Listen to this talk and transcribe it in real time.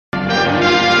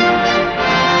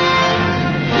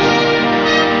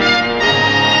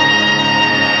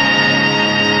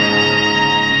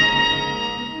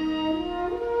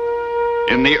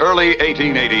In the early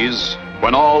 1880s,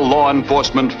 when all law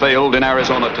enforcement failed in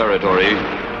Arizona Territory,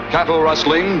 cattle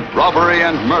rustling, robbery,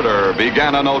 and murder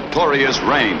began a notorious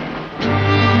reign.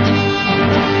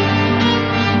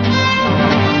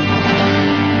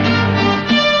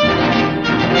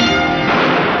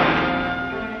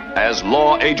 As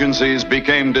law agencies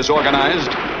became disorganized,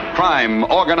 crime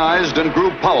organized and grew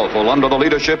powerful under the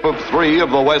leadership of three of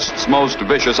the West's most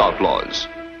vicious outlaws: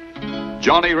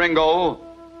 Johnny Ringo,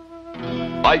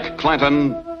 Ike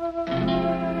Clanton,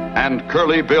 and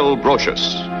Curly Bill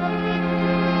Brocious.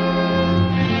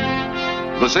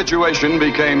 The situation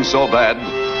became so bad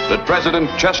that President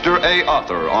Chester A.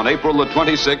 Arthur, on April the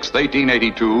 26th,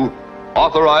 1882,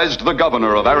 authorized the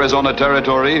governor of Arizona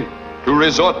Territory to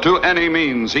resort to any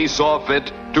means he saw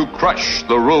fit to crush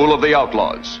the rule of the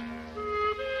outlaws.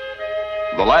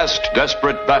 The last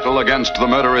desperate battle against the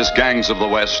murderous gangs of the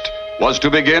West was to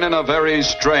begin in a very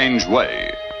strange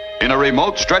way, in a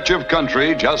remote stretch of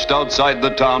country just outside the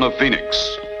town of Phoenix.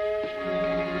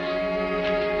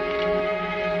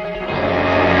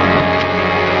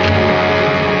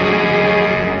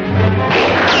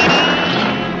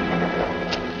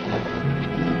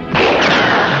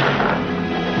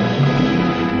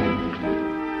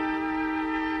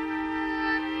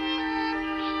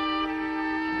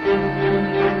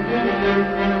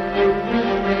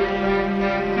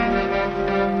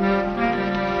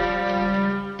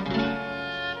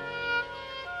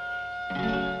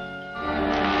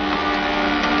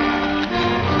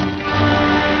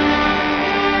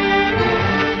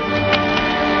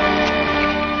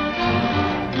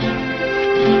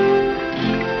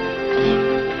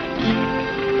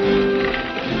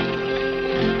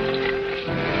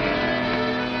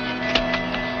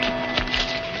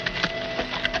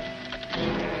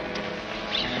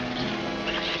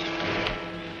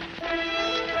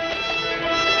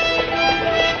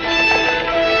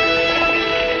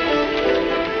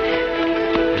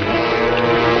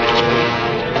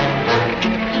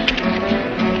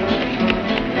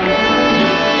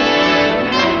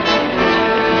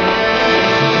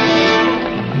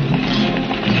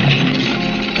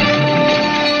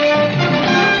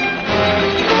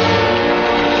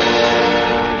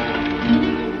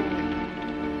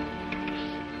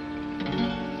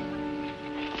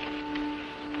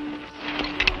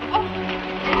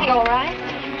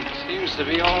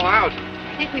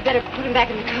 Back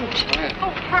in the coach. Right. Oh,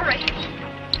 hurry.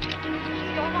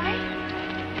 You all right?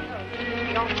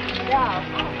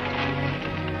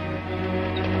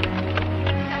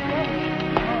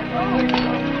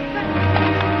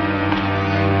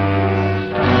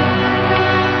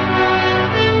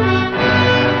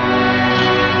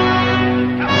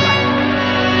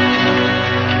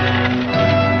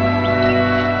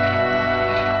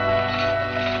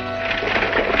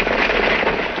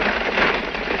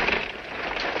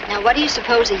 What do you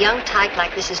suppose a young tyke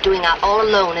like this is doing out all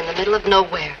alone in the middle of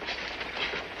nowhere?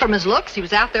 From his looks, he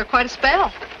was out there quite a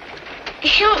spell.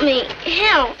 Help me.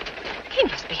 Help. He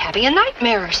must be having a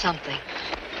nightmare or something.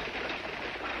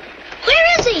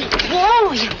 Where is he?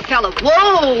 Whoa, young fellow.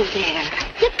 Whoa there.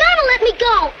 You gotta let me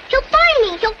go. He'll find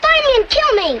me. He'll find me and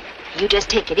kill me. You just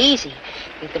take it easy.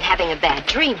 You've been having a bad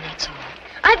dream, that's all.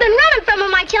 I've been running from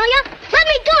him, I tell you. Let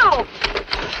me go.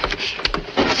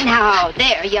 Now,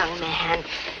 there, young man.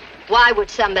 Why would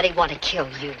somebody want to kill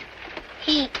you?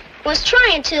 He was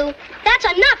trying to. That's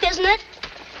enough, isn't it?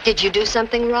 Did you do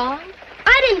something wrong?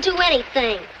 I didn't do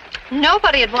anything.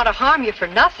 Nobody would want to harm you for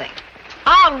nothing.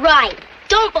 All right.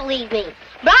 Don't believe me.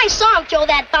 But I saw him throw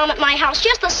that bomb at my house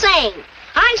just the same.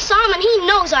 I saw him and he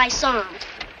knows I saw him.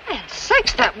 Man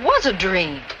sakes, that was a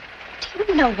dream. Do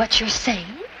you know what you're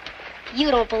saying? You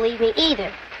don't believe me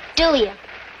either, do you?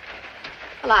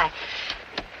 Well,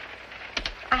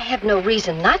 I have no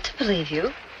reason not to believe you.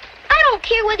 I don't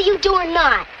care whether you do or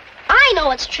not. I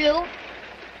know it's true.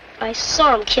 I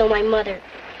saw him kill my mother.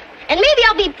 And maybe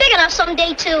I'll be big enough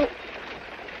someday to...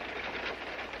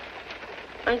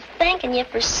 I'm thanking you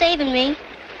for saving me.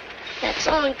 That's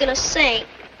all I'm gonna say.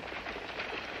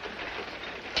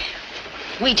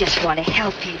 We just want to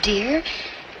help you, dear.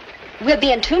 We'll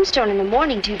be in Tombstone in the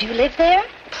morning. Do you live there?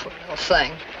 Poor little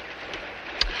thing.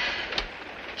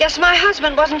 Guess my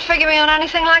husband wasn't figuring on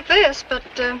anything like this, but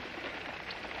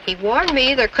he warned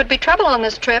me there could be trouble on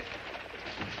this trip.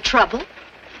 Trouble?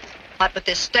 What with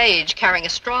this stage carrying a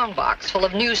strong box full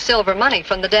of new silver money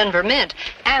from the Denver Mint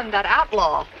and that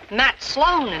outlaw, Matt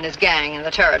Sloan, and his gang in the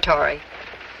territory.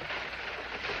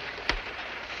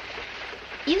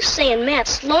 You saying Matt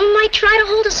Sloan might try to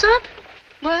hold us up?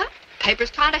 Well, papers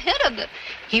kind of hinted that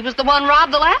he was the one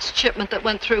robbed the last shipment that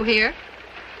went through here.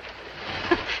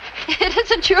 It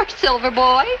isn't your silver,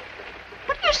 boy.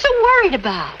 What are you so worried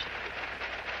about?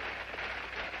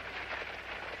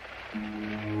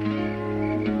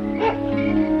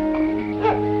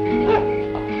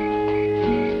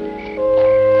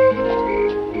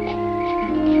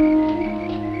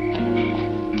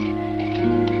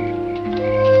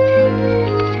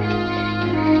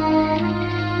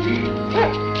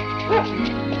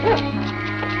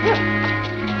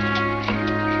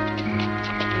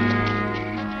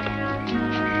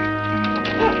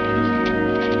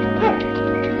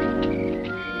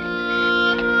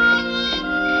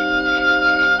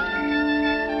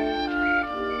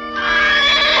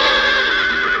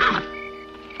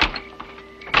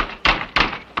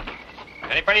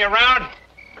 Anybody around?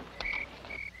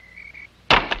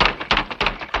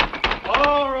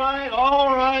 All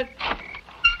right.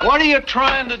 What are you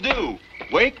trying to do?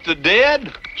 Wake the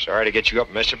dead? Sorry to get you up,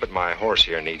 mister, but my horse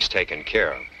here needs taken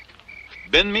care of.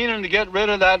 Been meaning to get rid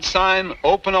of that sign,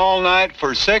 open all night,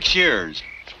 for 6 years.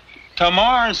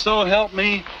 Tomorrow, so help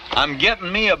me, I'm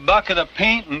getting me a bucket of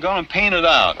paint and gonna paint it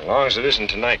out. As long as it isn't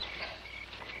tonight.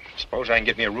 Suppose I can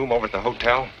get me a room over at the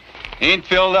hotel? Ain't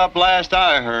filled up last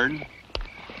I heard.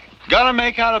 Gotta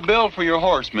make out a bill for your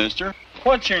horse, mister.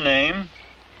 What's your name?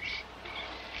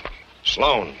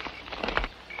 Sloan.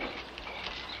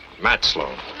 Matt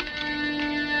Sloan.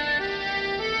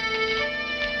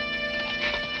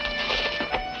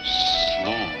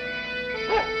 Sloan.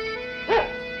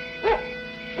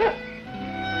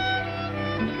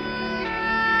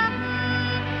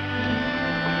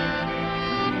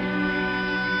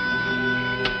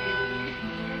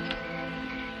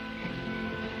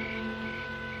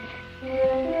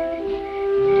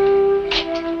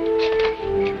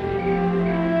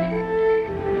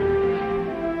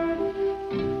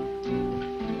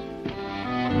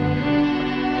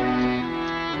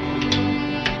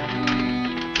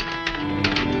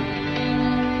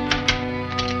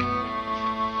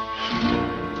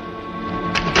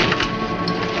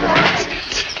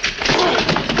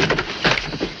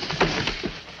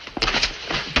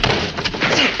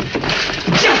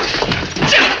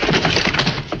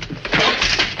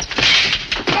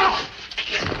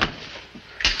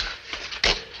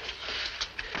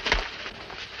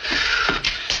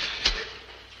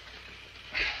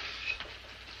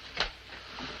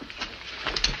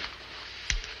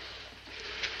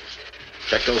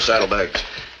 Check those saddlebags.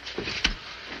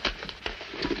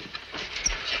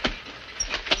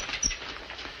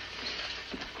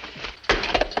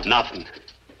 Nothing.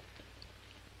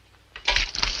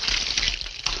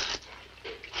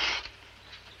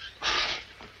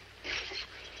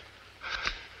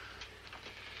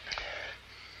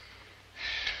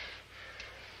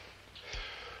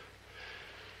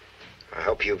 I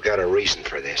hope you've got a reason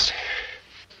for this.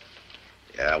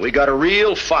 Yeah, we got a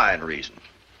real fine reason.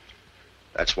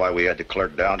 That's why we had the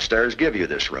clerk downstairs give you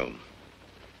this room.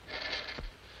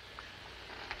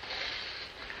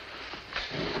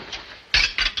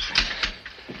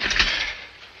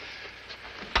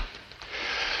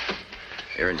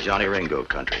 Here in Johnny Ringo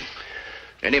country,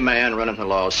 any man running the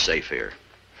law is safe here.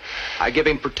 I give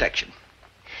him protection.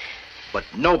 But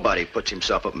nobody puts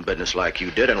himself up in business like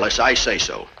you did unless I say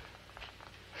so.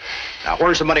 Now,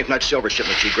 where's the money from that silver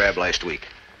shipment you grabbed last week?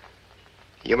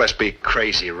 You must be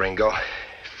crazy, Ringo.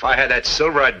 If I had that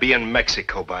silver, I'd be in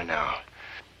Mexico by now.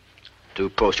 2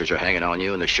 posters are hanging on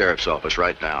you in the sheriff's office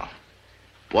right now.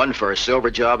 One for a silver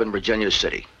job in Virginia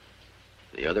City.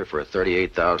 The other for a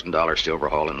 $38,000 silver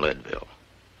haul in Leadville.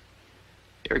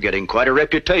 You're getting quite a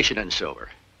reputation in silver.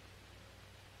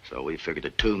 So we figured the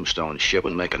Tombstone ship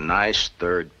would make a nice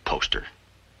 3rd poster.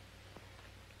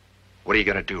 What are you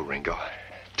gonna do, Ringo?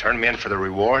 Turn me in for the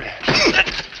reward?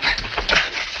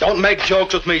 Don't make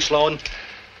jokes with me, Sloan.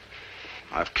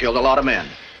 I've killed a lot of men.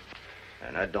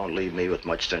 And that don't leave me with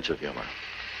much sense of humor.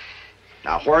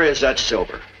 Now, where is that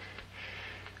silver?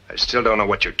 I still don't know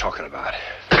what you're talking about.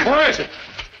 Where is it?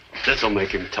 This'll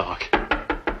make him talk.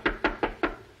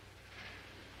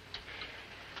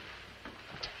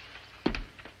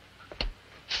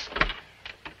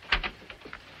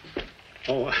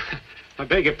 Oh, I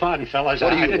beg your pardon, fellas.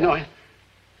 What do you I didn't want? know.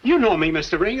 You know me,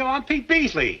 Mr. Ringo. I'm Pete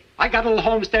Beasley. I got a little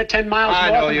homestead 10 miles I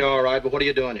north. know you're all right, but what are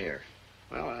you doing here?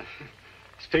 Well, I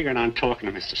was figuring on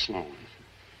talking to Mr. Sloan.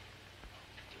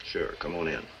 Sure, come on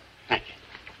in. Thank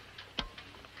you.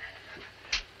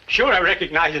 Sure, I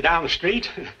recognize you down the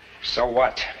street. So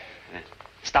what?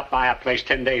 Stopped by our place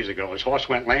 10 days ago. His horse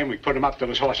went lame. We put him up till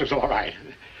his horse was all right.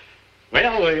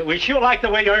 Well, we sure like the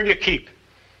way you earn your keep.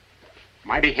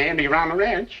 Mighty handy around the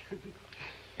ranch.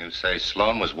 You say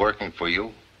Sloan was working for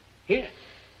you? Yeah.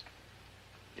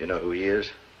 You know who he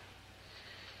is?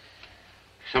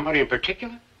 Somebody in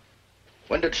particular?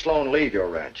 When did Sloan leave your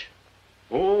ranch?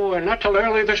 Oh, not till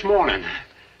early this morning.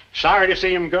 Sorry to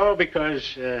see him go because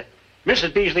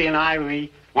Mrs. Beasley and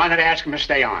we wanted to ask him to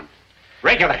stay on.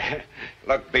 Regular.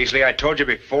 Look, Beasley, I told you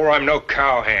before I'm no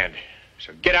cowhand.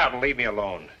 So get out and leave me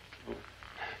alone. Oh,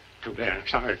 too bad. I'm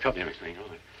sorry to trouble you, Mr. Ringo.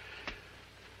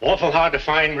 Awful hard to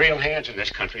find real hands in this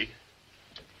country.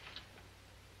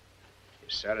 You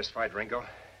satisfied, Ringo?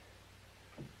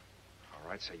 All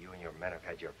right, so you and your men have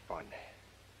had your fun.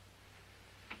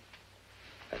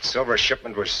 That silver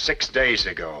shipment was 6 days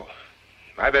ago.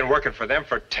 I've been working for them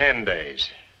for 10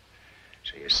 days.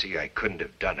 So you see, I couldn't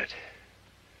have done it.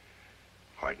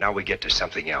 All right, now we get to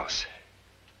something else.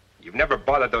 You've never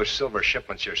bothered those silver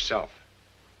shipments yourself.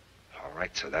 All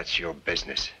right, so that's your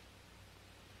business.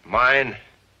 Mine?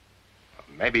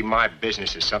 Well, maybe my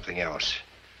business is something else.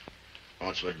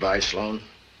 Want some advice, Sloan?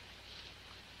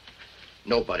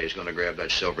 Nobody's gonna grab that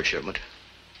silver shipment.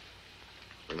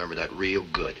 Remember that real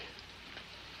good.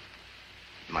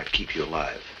 It might keep you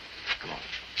alive. Come on.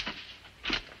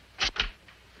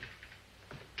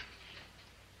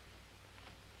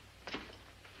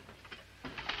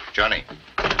 Johnny.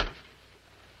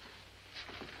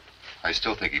 I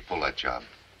still think he pulled that job.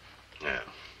 Yeah.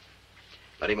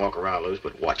 Let him walk around loose,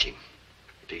 but watch him.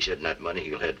 If he's hitting that money,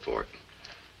 he'll head for it.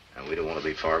 And we don't want to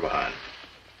be far behind.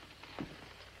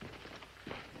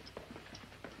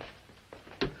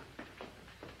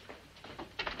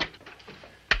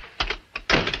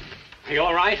 Are you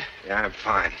all right? Yeah, I'm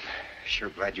fine. Sure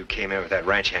glad you came in with that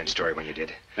ranch hand story when you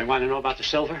did. They want to know about the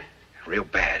silver? Real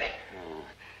bad. Oh.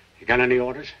 You got any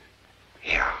orders?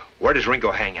 Yeah. Where does Ringo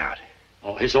hang out?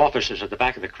 Oh, his office is at the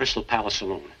back of the Crystal Palace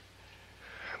Saloon.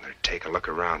 I'm going to take a look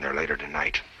around there later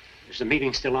tonight. Is the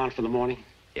meeting still on for the morning?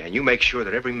 Yeah, and you make sure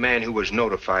that every man who was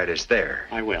notified is there.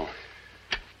 I will.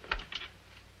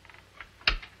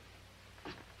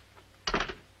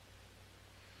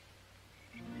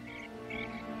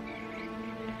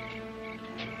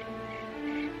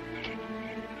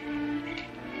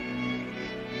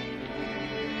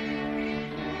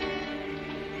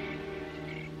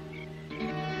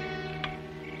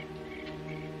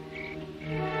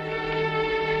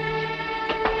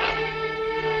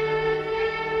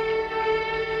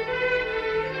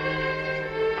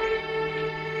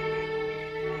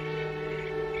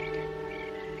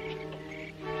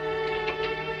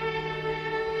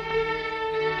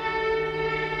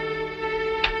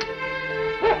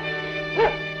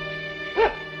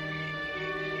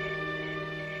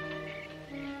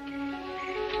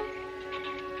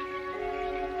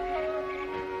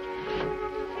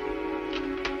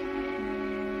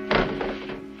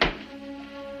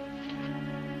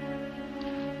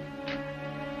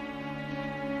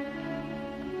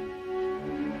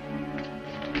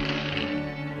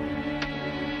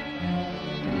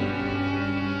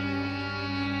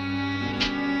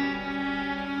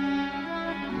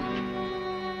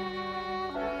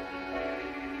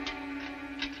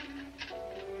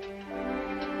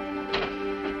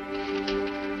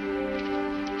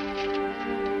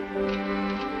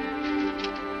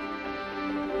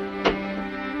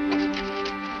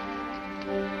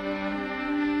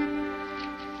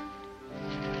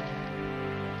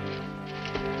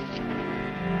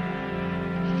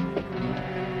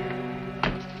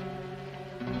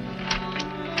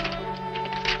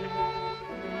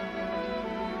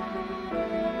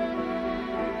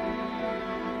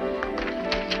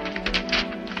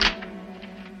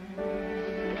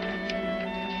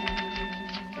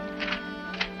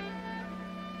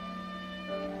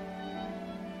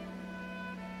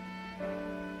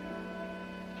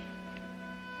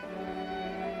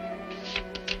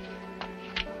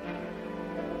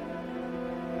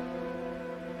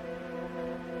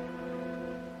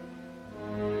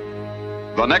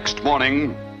 The next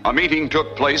morning, a meeting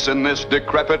took place in this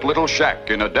decrepit little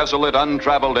shack in a desolate,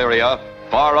 untraveled area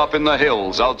far up in the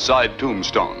hills outside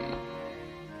Tombstone.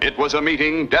 It was a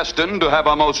meeting destined to have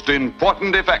a most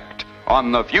important effect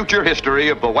on the future history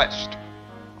of the West.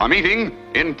 A meeting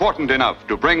important enough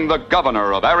to bring the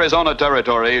governor of Arizona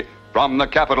Territory from the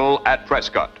capital at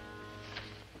Prescott.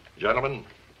 Gentlemen,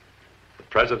 the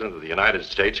President of the United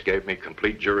States gave me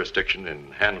complete jurisdiction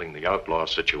in handling the outlaw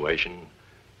situation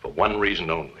for one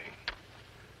reason only.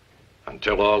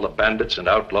 Until all the bandits and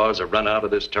outlaws are run out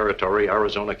of this territory,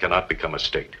 Arizona cannot become a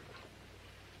state.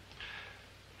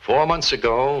 4 months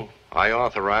ago, I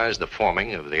authorized the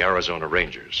forming of the Arizona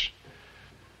Rangers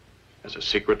as a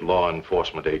secret law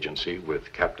enforcement agency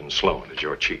with Captain Sloan as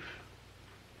your chief.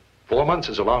 4 months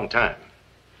is a long time.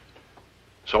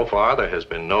 So far, there has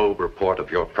been no report of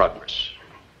your progress.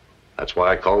 That's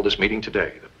why I called this meeting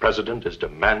today. The President is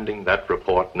demanding that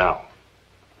report now.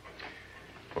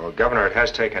 Well, Governor, it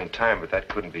has taken time, but that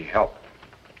couldn't be helped.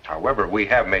 However, we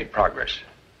have made progress.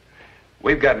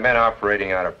 We've got men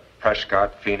operating out of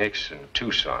Prescott, Phoenix, and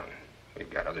Tucson. We've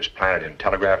got others planted in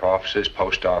telegraph offices,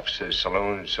 post offices,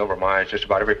 saloons, silver mines, just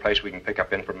about every place we can pick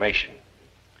up information.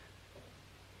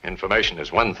 Information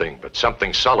is one thing, but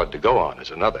something solid to go on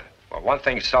is another. Well, one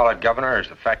thing solid, Governor, is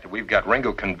the fact that we've got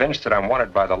Ringo convinced that I'm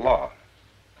wanted by the law.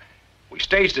 We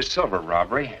staged a silver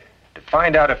robbery to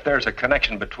find out if there's a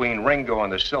connection between Ringo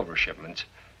and the silver shipments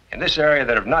in this area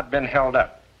that have not been held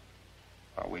up.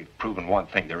 Well, we've proven one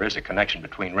thing. There is a connection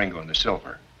between Ringo and the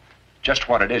silver. Just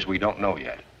what it is, we don't know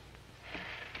yet.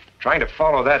 Trying to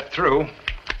follow that through,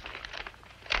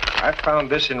 I found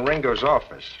this in Ringo's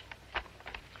office.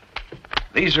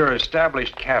 These are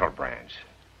established cattle brands.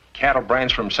 Cattle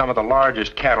brands from some of the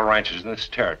largest cattle ranches in this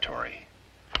territory.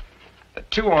 The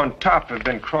two on top have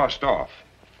been crossed off.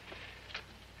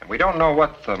 And we don't know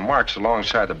what the marks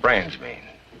alongside the brands mean.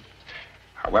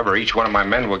 However, each one of my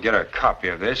men will get a copy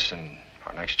of this, and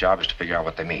our next job is to figure out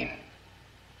what they mean.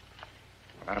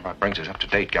 Well, that about brings us up to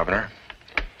date, Governor.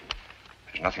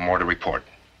 There's nothing more to report.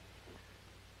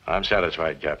 I'm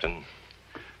satisfied, Captain.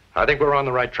 I think we're on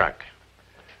the right track.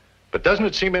 But doesn't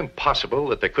it seem impossible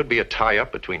that there could be a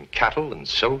tie-up between cattle and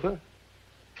silver?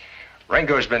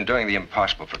 Ringo's been doing the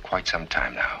impossible for quite some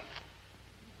time now.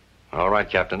 All right,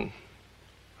 Captain.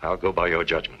 I'll go by your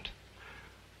judgment.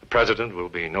 The President will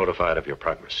be notified of your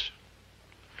progress.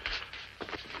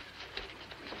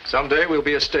 Someday we'll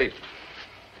be a state.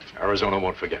 Arizona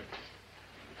won't forget.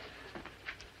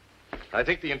 I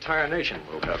think the entire nation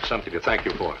will have something to thank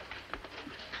you for.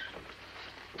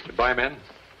 Goodbye, men.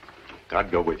 God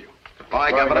go with you.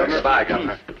 Bye, Governor. Goodbye,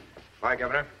 Governor. Bye,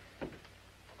 Governor.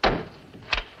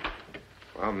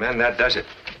 Well, men, that does it.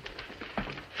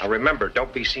 Now, remember,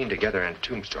 don't be seen together in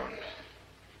Tombstone.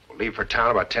 We'll leave for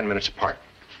town about 10 minutes apart.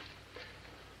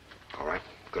 All right.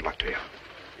 Good luck to you.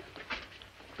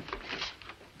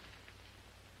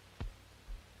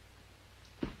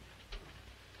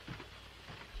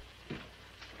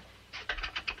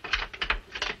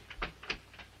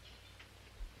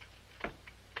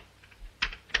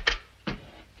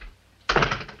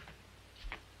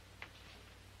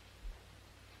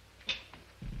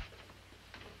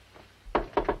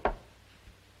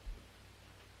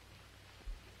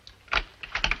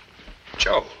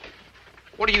 Joe,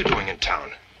 what are you doing in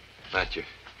town? Matt,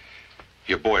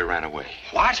 your boy ran away.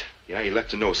 What? Yeah, he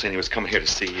left a note saying he was coming here to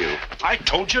see you. I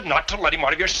told you not to let him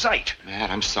out of your sight. Matt,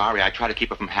 I'm sorry. I tried to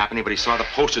keep it from happening, but he saw the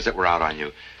posters that were out on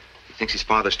you. He thinks his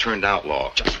father's turned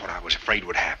outlaw. Just what I was afraid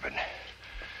would happen.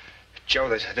 Joe,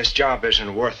 this job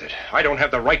isn't worth it. I don't have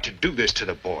the right to do this to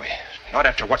the boy. Not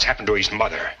after what's happened to his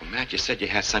mother. Well, Matt, you said you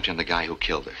had something on the guy who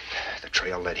killed her. The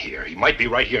trail led here. He might be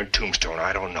right here in Tombstone.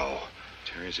 I don't know.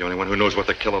 Terry's the only one who knows what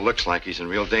the killer looks like. He's in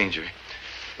real danger.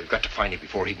 We've got to find him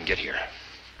before he can get here.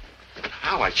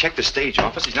 How? I checked the stage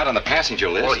office. He's not on the passenger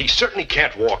list. Well, he certainly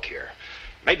can't walk here.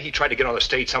 Maybe he tried to get on the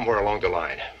stage somewhere along the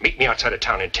line. Meet me outside of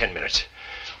town in 10 minutes.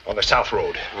 On the South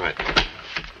Road. All right.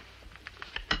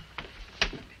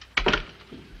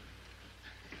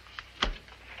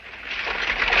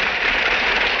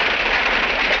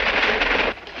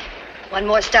 One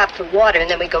more stop for water, and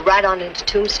then we go right on into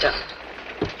Tombstone.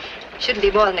 Shouldn't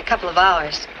be more than a couple of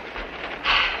hours.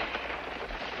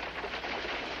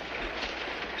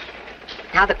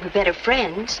 Now that we're better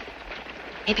friends,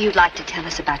 maybe you'd like to tell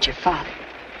us about your father.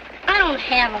 I don't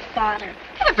have a father.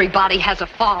 Everybody has a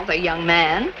father, young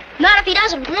man. Not if he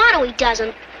doesn't want to, he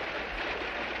doesn't.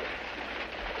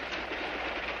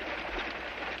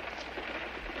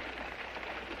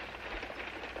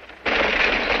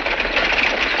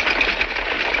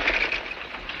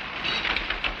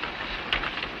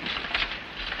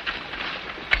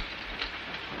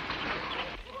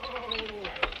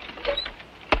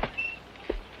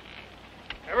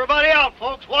 Everybody out,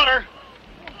 folks. Water.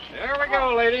 There we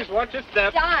go, ladies. Watch your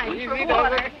step. Dime Easy for does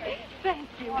water. it. Thank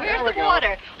you. There Where's we the go.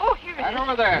 water? Oh, here it is. Right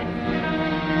over there.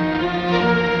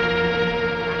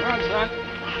 Come on, son.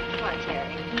 Come on,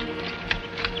 Terry.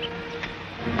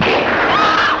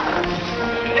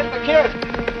 Hit the kid.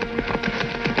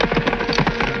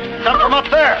 Come from up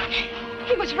there.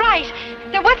 He was right.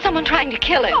 There was someone trying to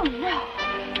kill him. Oh, no.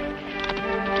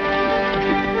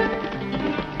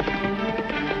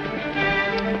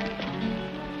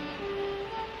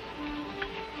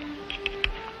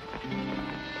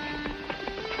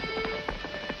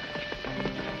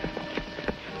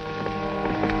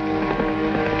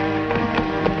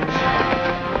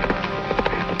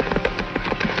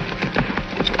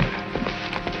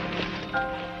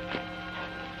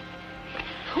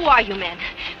 Who are you men?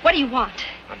 What do you want?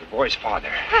 I'm the boy's father.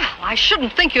 Well, I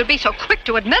shouldn't think you'd be so quick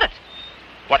to admit it.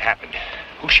 What happened?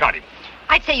 Who shot him?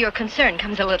 I'd say your concern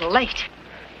comes a little late.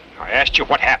 I asked you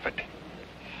what happened.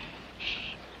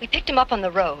 We picked him up on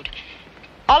the road.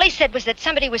 All he said was that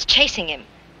somebody was chasing him,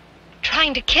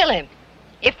 trying to kill him.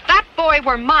 If that boy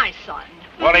were my son...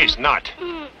 Well, he's not.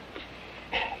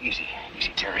 Easy,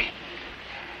 Terry.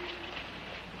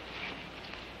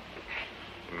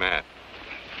 Matt,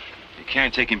 you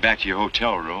can't take him back to your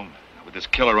hotel room with this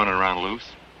killer running around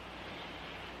loose.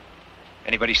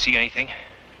 Anybody see anything?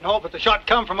 No, but the shot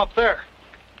come from up there.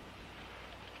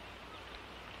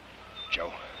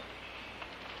 Joe?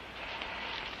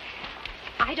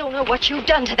 I don't know what you've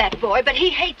done to that boy, but he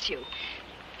hates you.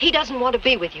 He doesn't want to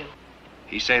be with you.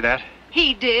 He say that?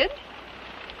 He did?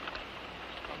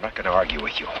 I'm not going to argue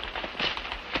with you.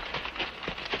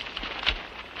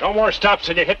 No more stops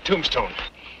till you hit Tombstone.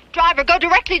 Driver, go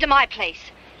directly to my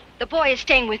place. The boy is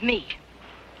staying with me.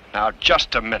 Now,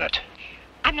 just a minute.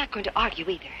 I'm not going to argue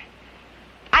either.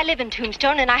 I live in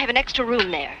Tombstone, and I have an extra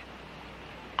room there.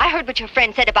 I heard what your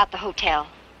friend said about the hotel.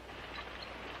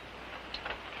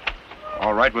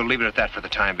 All right, we'll leave it at that for the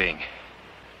time being.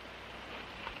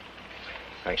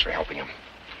 Thanks for helping him.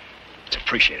 It's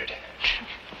appreciated.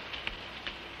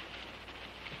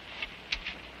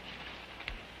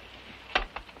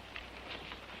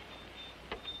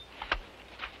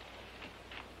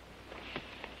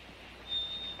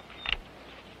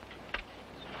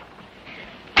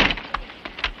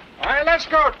 All right, let's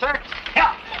go, Tex.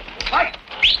 Yeah. Right.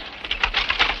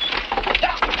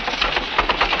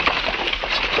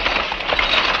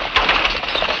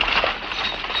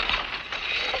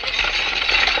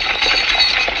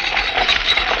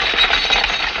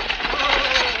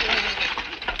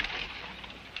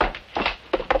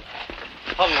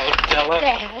 Hello, Della.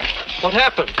 Dad, What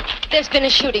happened? there's been a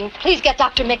shooting. Please get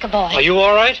Dr. McAvoy. Are you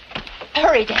all right?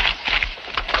 Hurry, Dad.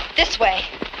 This way.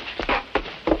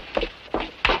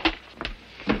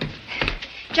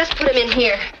 Just put him in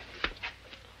here.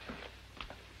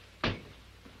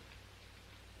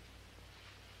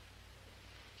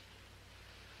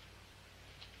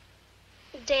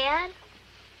 Dad?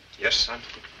 Yes, son?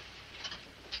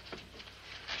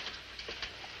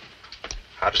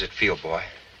 How does it feel, boy?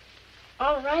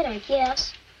 All right, I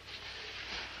guess.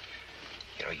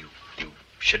 You know, you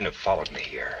shouldn't have followed me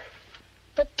here.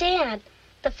 But, Dad,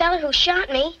 the fella who shot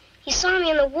me, he saw me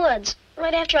in the woods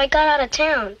right after I got out of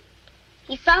town.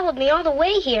 He followed me all the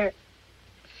way here.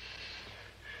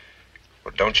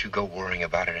 Well, don't you go worrying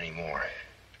about it anymore,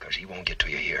 because he won't get to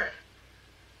you here.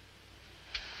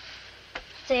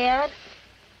 Dad,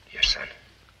 Yes, son?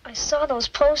 I saw those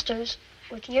posters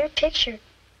with your picture.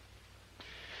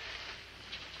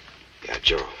 Yeah,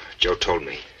 Joe told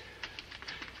me.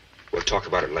 We'll talk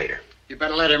about it later. You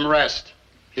better let him rest.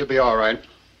 He'll be all right.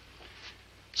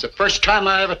 It's the first time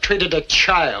I ever treated a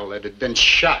child that had been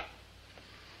shot.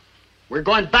 We're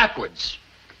going backwards.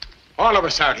 All of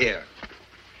us out here.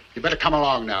 You better come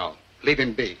along now. Leave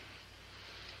him be.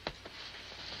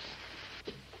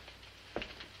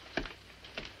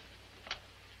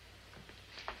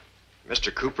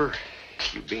 Mr. Cooper,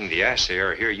 you being the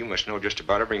assayer here, you must know just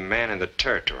about every man in the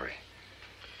territory.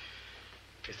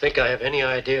 If you think I have any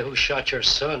idea who shot your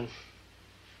son,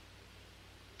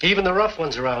 even the rough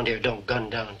ones around here don't gun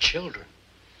down children.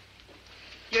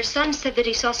 Your son said that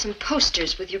he saw some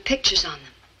posters with your pictures on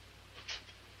them.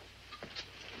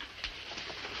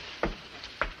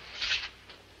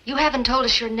 You haven't told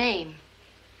us your name.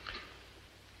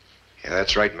 Yeah,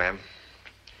 that's right, ma'am.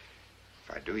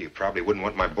 If I do, you probably wouldn't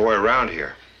want my boy around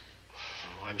here.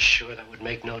 Oh, I'm sure that would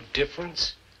make no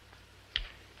difference.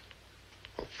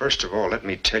 Well, first of all, let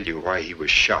me tell you why he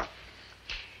was shot.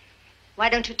 Why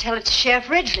don't you tell it to Sheriff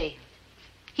Ridgely?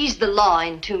 He's the law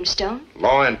in Tombstone.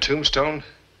 Law in Tombstone?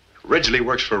 Ridgely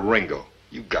works for Ringo.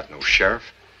 You've got no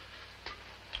sheriff.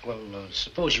 Well,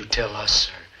 suppose you tell us,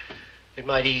 sir. It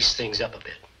might ease things up a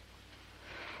bit.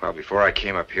 Well, before I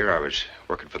came up here, I was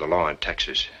working for the law in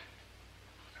Texas.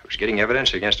 I was getting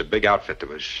evidence against a big outfit that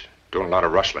was doing a lot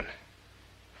of rustling.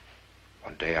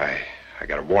 One day, I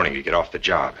got a warning to get off the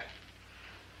job.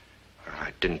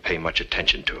 I didn't pay much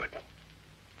attention to it.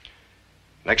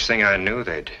 Next thing I knew,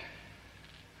 they'd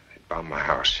bombed my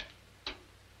house. They'd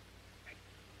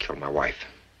killed my wife.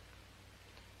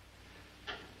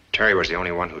 Terry was the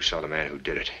only one who saw the man who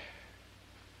did it.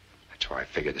 That's why I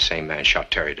figured the same man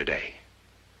shot Terry today.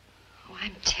 Oh,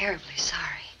 I'm terribly sorry.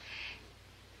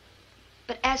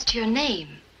 But as to your name...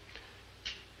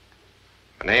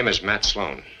 My name is Matt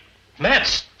Sloan.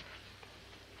 Matt?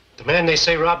 The man they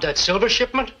say robbed that silver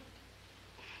shipment?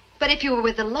 But if you were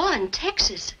with the law in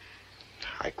Texas...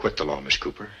 I quit the law, Miss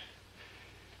Cooper.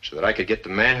 so that I could get the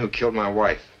man who killed my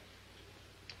wife.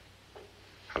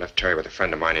 I left Terry with a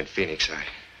friend of mine in Phoenix.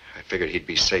 I figured he'd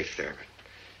be safe there,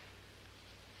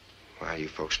 but... well, you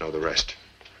folks know the rest.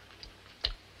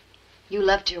 You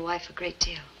loved your wife a great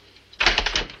deal.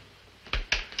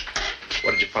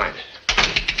 What did you find?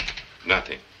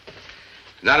 Nothing.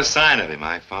 Not a sign of him.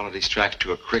 I followed his tracks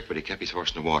to a creek, but he kept his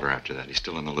horse in the water after that. He's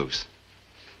still on the loose.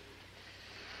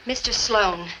 Mr.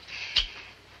 Sloan,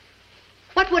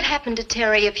 what would happen to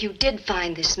Terry if you did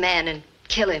find this man and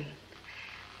kill him?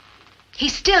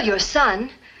 He's still your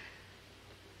son.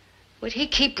 Would he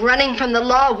keep running from the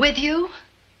law with you?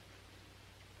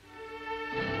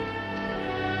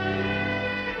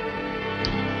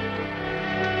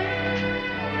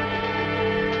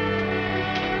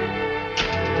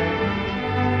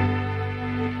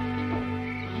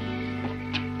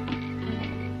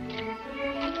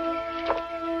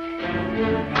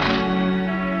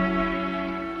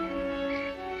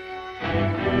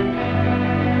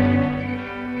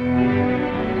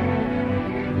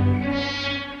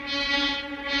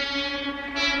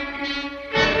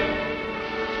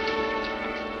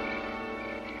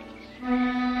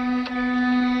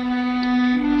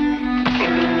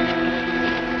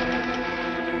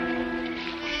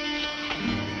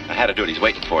 He's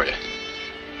waiting for you.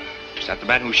 Is that the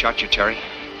man who shot you, Terry?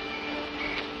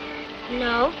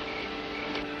 No.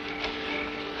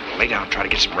 Lay down, try to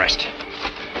get some rest.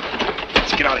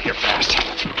 Let's get out of here fast.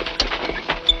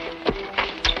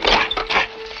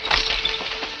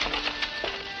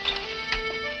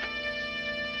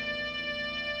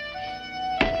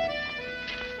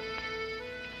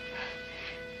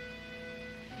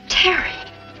 Terry.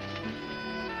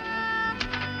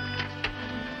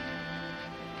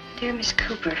 Dear Miss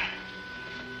Cooper,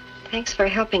 thanks for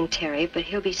helping Terry, but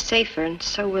he'll be safer, and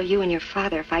so will you and your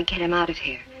father if I get him out of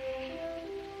here.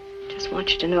 Just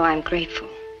want you to know I'm grateful.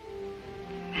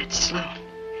 Matt Sloan.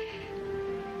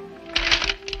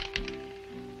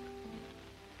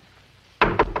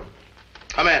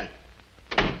 Come in.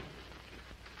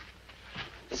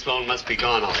 Sloan must be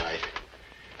gone, all right.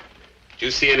 Did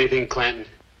you see anything, Clanton?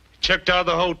 Checked out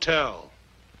the hotel.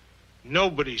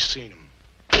 Nobody's seen him.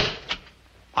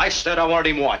 I said I wanted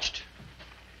him watched.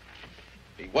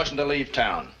 He wasn't to leave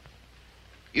town.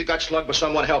 You got slugged with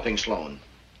someone helping Sloan.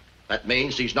 That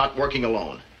means he's not working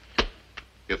alone.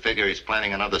 You figure he's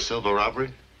planning another silver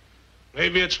robbery?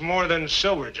 Maybe it's more than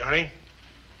silver, Johnny.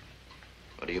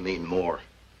 What do you mean, more?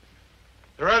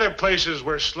 There are other places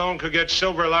where Sloan could get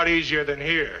silver a lot easier than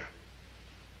here.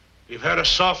 You've had a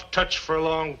soft touch for a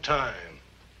long time.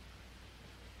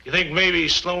 You think maybe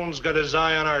Sloan's got his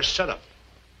eye on our setup?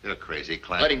 You're crazy,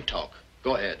 Clanton. Let him talk.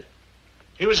 Go ahead.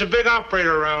 He was a big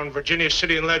operator around Virginia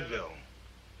City and Leadville.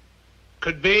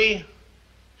 Could be.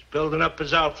 He's building up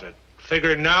his outfit.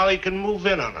 Figured now he can move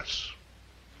in on us.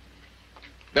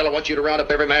 Bill, I want you to round up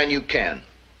every man you can.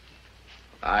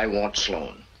 I want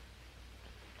Sloan.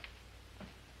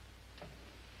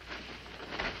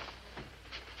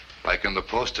 Like in the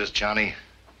posters, Johnny,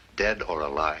 dead or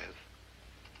alive?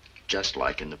 Just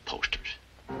like in the posters.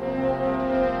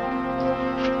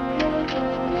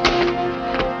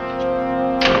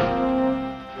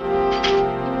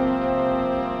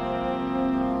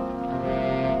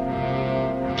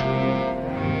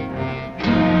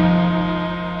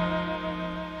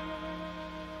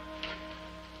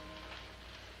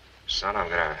 Son, I'm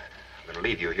gonna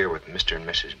leave you here with Mr. and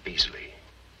Mrs. Beasley.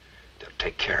 They'll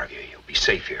take care of you. You'll be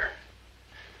safe here.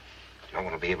 No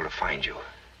one will be able to find you.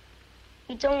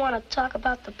 You don't want to talk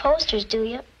about the posters, do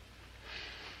you?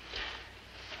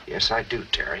 Yes, I do,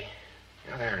 Terry.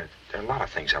 You know, there are a lot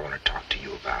of things I want to talk to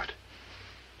you about.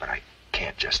 But I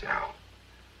can't just now.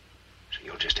 So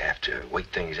you'll just have to wait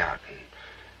things out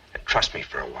and trust me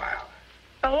for a while.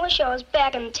 I wish I was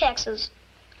back in Texas.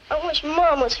 I wish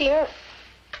Mom was here.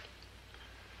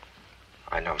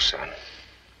 I know, son.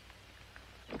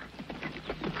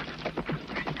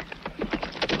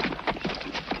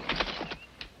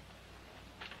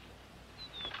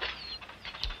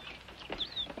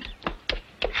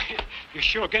 You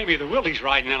sure gave me the willies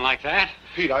riding in like that.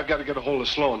 Pete, I've got to get a hold of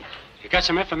Sloan. You got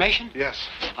some information? Yes.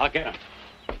 I'll get him.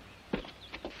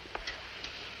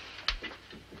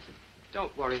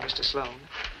 Don't worry, Mr. Sloan.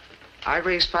 I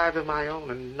raised 5 of my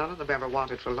own, and none of them ever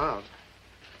wanted for love.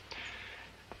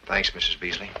 Thanks, Mrs.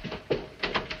 Beasley.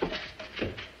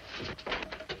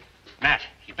 Matt,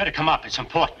 you better come up. It's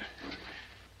important.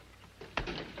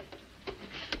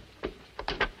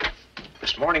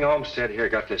 This morning, Olmsted here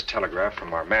got this telegraph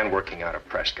from our man working out of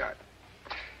Prescott.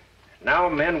 Now,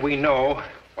 men, we know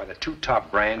why the 2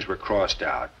 top brands were crossed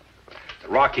out. The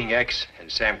Rocking X and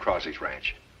Sam Crosby's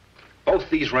ranch. Both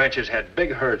these ranches had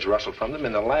big herds rustled from them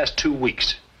in the last 2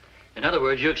 weeks. In other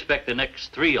words, you expect the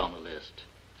next 3 on the list.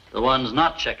 The ones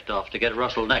not checked off to get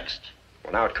rustled next.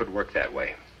 Well, now it could work that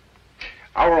way.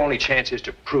 Our only chance is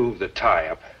to prove the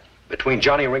tie-up between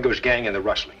Johnny Ringo's gang and the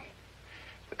rustling.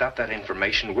 Without that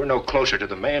information, we're no closer to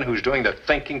the man who's doing the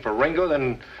thinking for Ringo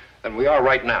than we are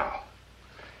right now.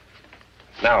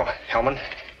 Now, Hellman,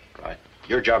 right.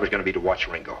 Your job is going to be to watch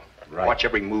Ringo. Right. Watch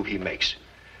every move he makes.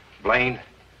 Blaine,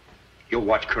 you'll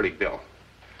watch Curly Bill.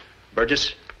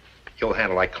 Burgess, you'll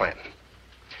handle Ike Clanton.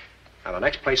 Now, the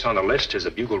next place on the list is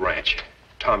the Bugle Ranch,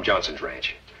 Tom Johnson's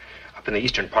ranch, up in the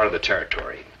eastern part of the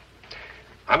territory.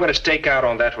 I'm going to stake out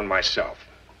on that one myself.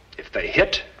 If they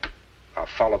hit, I'll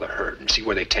follow the herd and see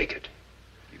where they take it.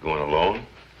 You going alone?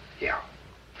 Yeah.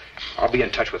 I'll be in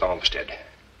touch with Olmsted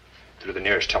through the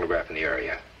nearest telegraph in the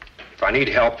area. If I need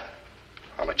help,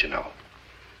 I'll let you know.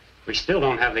 We still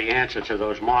don't have the answer to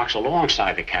those marks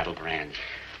alongside the cattle brand.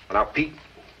 Well, now, Pete,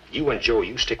 you and Joe,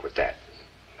 you stick with that.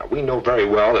 Now, we know very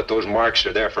well that those marks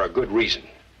are there for a good reason.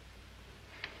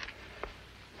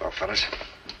 Well, fellas,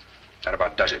 that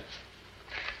about does it.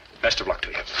 Best of luck to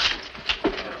you.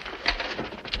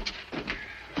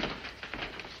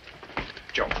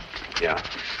 Joe. Yeah?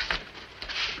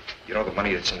 You know the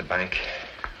money that's in the bank?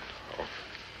 Oh,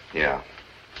 yeah.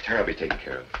 Terry will be taken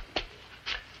care of.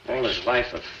 All his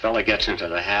life, a fella gets into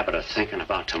the habit of thinking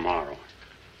about tomorrow.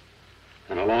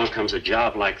 Then along comes a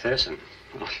job like this, and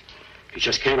well, he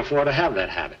just can't afford to have that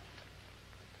habit.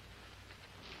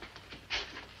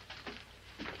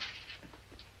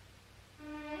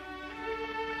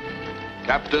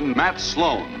 Captain Matt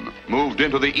Sloan moved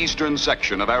into the eastern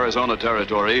section of Arizona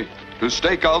Territory to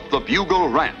stake out the Bugle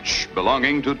Ranch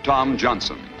belonging to Tom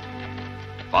Johnson.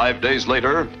 5 days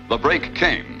later, the break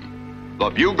came. The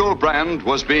Bugle brand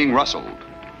was being rustled.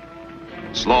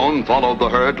 Sloan followed the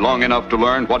herd long enough to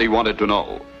learn what he wanted to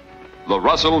know. The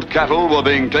rustled cattle were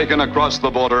being taken across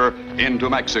the border into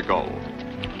Mexico.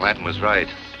 Clanton was right.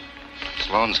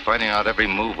 Sloan's finding out every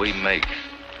move we make.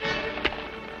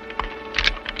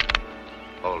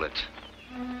 Hold it.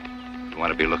 You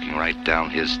want to be looking right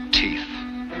down his teeth.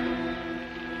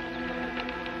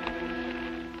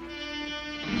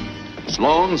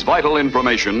 Sloan's vital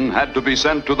information had to be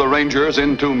sent to the Rangers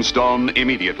in Tombstone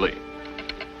immediately.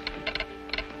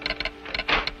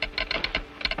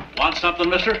 Want something,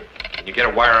 mister? Can you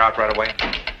get a wire out right away?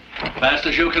 Fast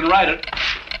as you can write it.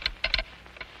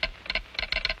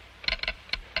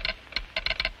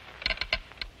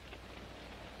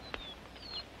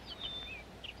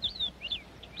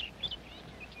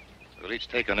 We'll each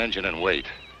take an engine and wait.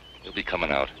 He'll be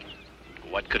coming out.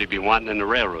 What could he be wanting in the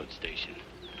railroad station?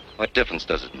 What difference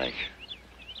does it make?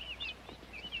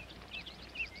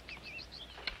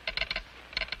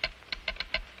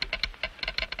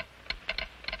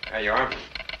 There you are.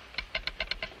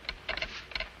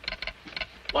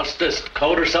 What's this,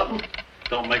 code or something?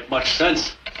 Don't make much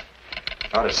sense.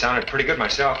 Thought it sounded pretty good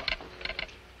myself.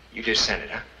 You just sent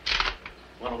it, huh?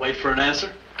 Want to wait for an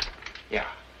answer? Yeah.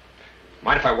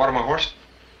 Mind if I water my horse?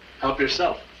 Help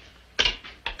yourself.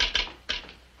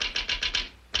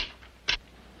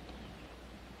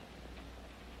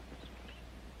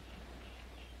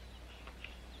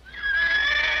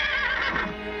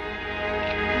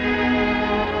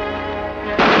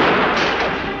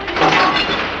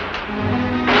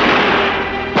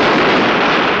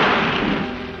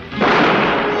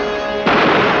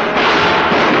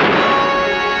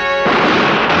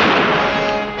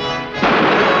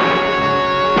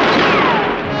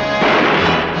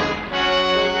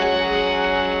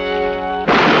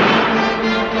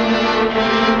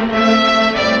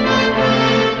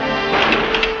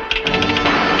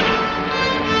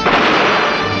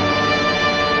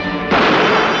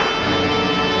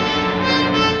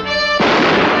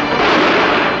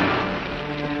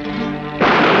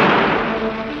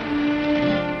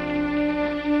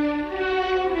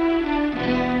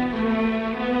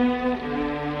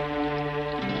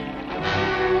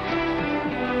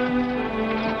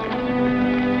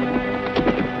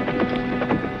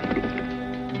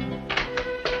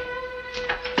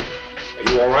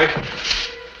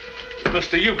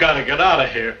 Mister, you gotta get out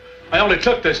of here. I only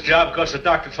took this job because the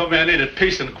doctor told me I needed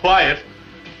peace and quiet.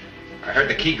 I heard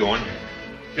the key going.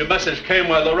 Your message came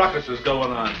while the ruckus was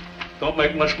going on. Don't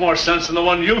make much more sense than the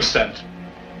one you sent.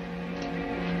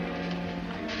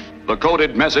 The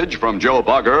coded message from Joe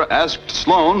Bogger asked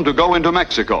Sloan to go into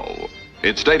Mexico.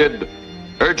 It stated,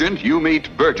 "Urgent, you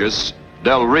meet Burgess,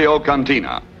 Del Rio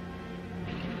Cantina."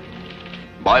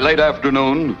 By late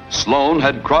afternoon, Sloan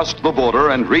had crossed the border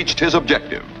and reached his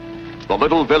objective, the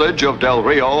little village of Del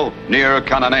Rio near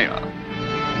Cananea.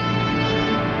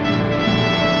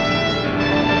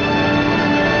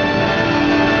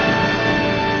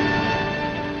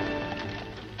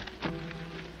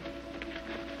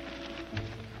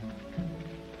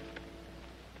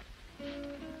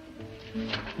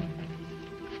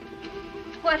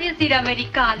 What is it,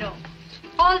 Americano?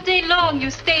 All day long you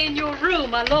stay in your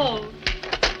room alone.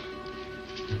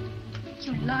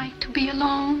 You like to be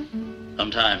alone?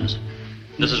 Sometimes.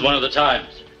 This is one of the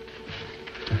times.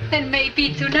 Then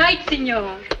maybe tonight,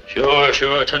 senor.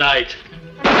 Sure, tonight.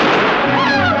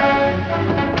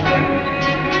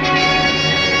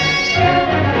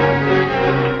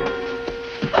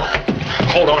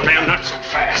 Hold on, ma'am, not so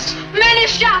fast. Many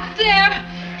shots there.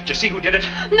 Did you see who did it?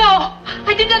 No,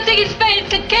 I did not see his face.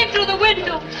 It came through the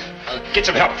window. Get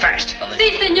some help, fast.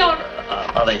 Si, senor.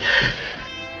 Ali.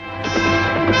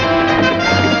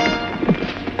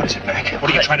 What is it, Mac?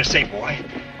 What are you trying to say, boy?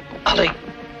 Ali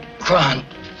Kron.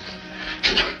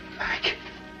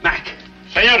 Mac.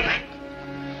 Senor.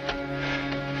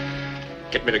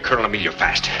 Get me to Colonel Emilio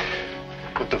fast.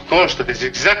 But of course, that is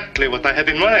exactly what I had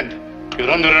in mind. You're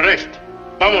under arrest.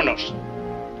 Vámonos.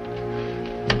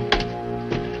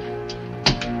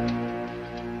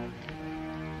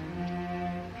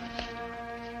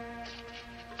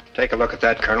 Take a look at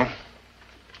that, Colonel.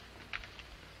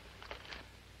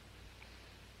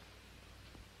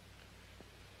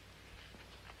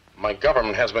 My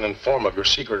government has been informed of your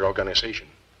secret organization.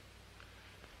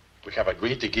 We have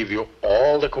agreed to give you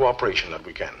all the cooperation that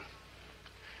we can.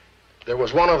 There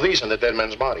was one of these in the dead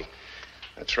man's body.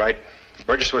 That's right.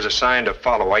 Burgess was assigned to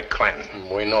follow Ike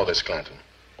Clanton. We know this, Clanton.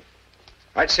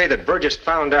 I'd say that Burgess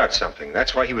found out something.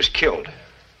 That's why he was killed.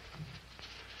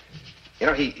 You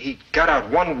know, he got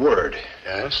out one word.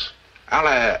 Yes?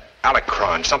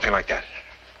 Alacron, something like that.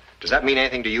 Does that mean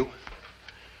anything to you?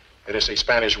 It is a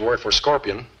Spanish word for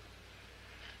scorpion.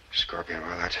 Scorpion,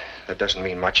 well, that doesn't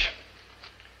mean much.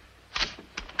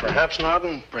 Perhaps not,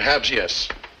 and perhaps yes.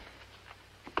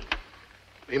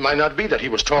 It might not be that he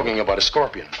was talking about a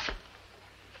scorpion.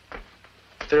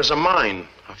 There's a mine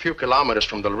a few kilometers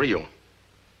from Del Rio.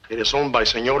 It is owned by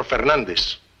Senor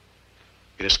Fernandez.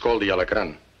 It is called the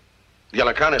Alacran. The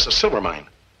Alacran is a silver mine.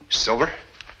 Silver?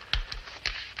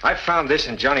 I found this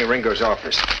in Johnny Ringo's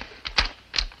office.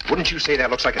 Wouldn't you say that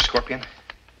looks like a scorpion?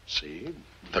 See,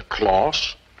 the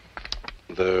claws,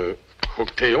 the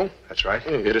hook tail. That's right.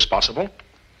 It is possible.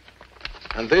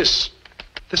 And this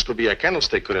could be a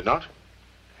candlestick, could it not?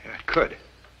 Yeah, it could.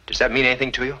 Does that mean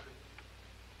anything to you?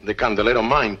 The Candelero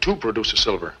mine, too, produces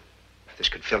silver. This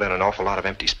could fill in an awful lot of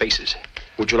empty spaces.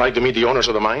 Would you like to meet the owners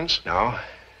of the mines? No,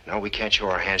 we can't show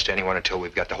our hands to anyone until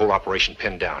we've got the whole operation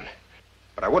pinned down.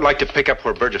 But I would like to pick up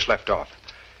where Burgess left off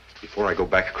before I go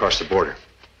back across the border.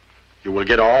 You will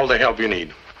get all the help you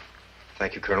need.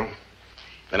 Thank you, Colonel.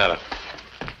 De nada.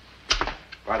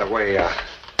 By the way,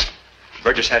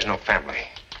 Burgess has no family.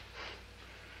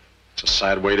 It's a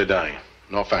sad way to die.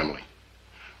 No family.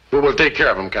 We will take care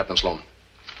of him, Captain Sloan.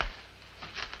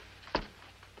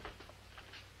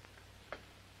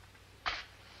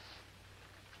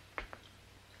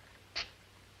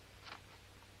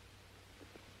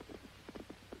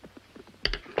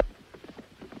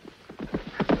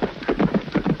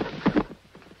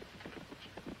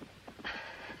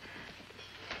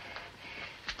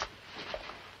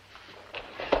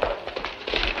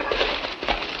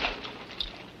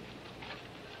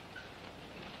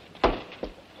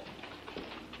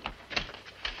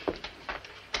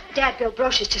 Dad, Bill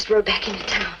Brochus just rode back into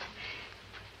town.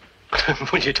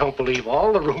 Well, you don't believe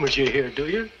all the rumors you hear, do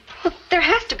you? Well, there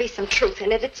has to be some truth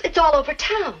in it. It's all over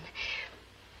town.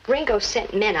 Ringo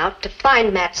sent men out to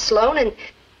find Matt Sloan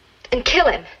and kill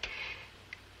him.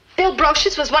 Bill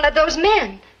Brochus was one of those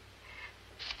men.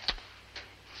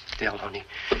 Dell, honey,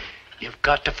 you've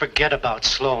got to forget about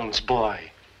Sloan's boy.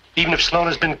 Even if Sloan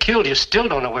has been killed, you still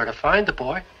don't know where to find the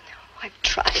boy. No, I've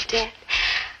tried, Dad.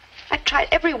 I've tried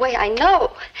every way I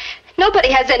know.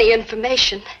 Nobody has any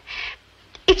information.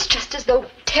 It's just as though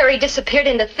Terry disappeared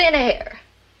into thin air.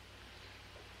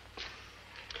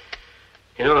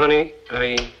 You know, honey,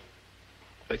 I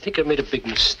think I made a big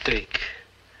mistake.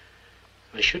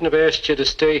 I shouldn't have asked you to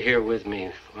stay here with me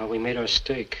while we made our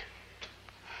stake.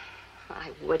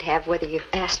 I would have, whether you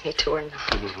asked me to or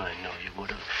not. I know you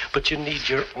would have. But you need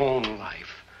your own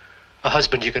life. A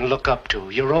husband you can look up to,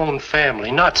 your own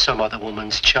family, not some other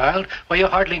woman's child. Well, you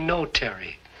hardly know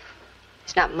Terry.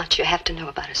 There's not much you have to know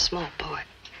about a small boy.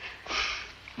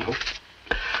 No.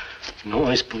 No,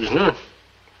 I suppose not.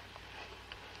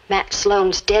 Matt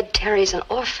Sloan's dead. Terry's an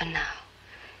orphan now.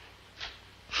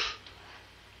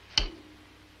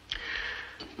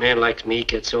 A man like me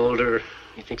gets older.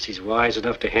 He thinks he's wise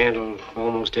enough to handle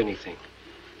almost anything.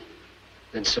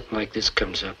 Then something like this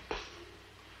comes up.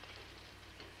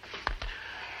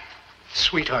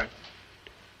 Sweetheart,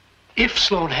 if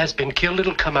Sloan has been killed,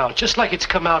 it'll come out, just like it's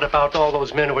come out about all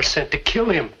those men who were sent to kill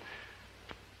him.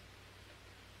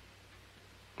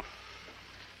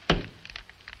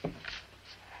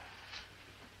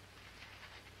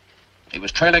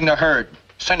 was trailing the herd,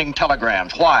 sending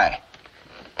telegrams. Why?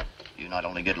 You not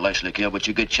only get Leslie killed, but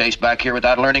you get chased back here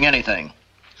without learning anything.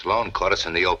 Sloan caught us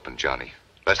in the open, Johnny.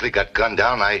 Leslie got gunned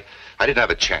down. I didn't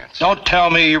have a chance. Don't tell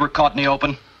me you were caught in the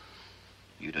open.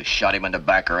 You just shot him in the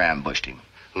back or ambushed him.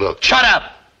 Look. Shut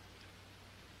up!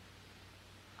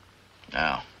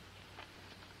 Now,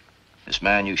 this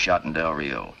man you shot in Del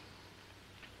Rio,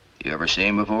 you ever seen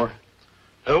him before?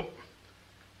 Nope.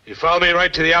 He followed me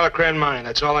right to the Alacran mine.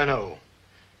 That's all I know.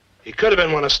 He could have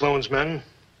been one of Sloan's men.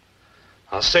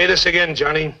 I'll say this again,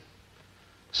 Johnny.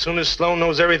 As soon as Sloan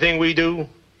knows everything we do,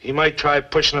 he might try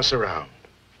pushing us around.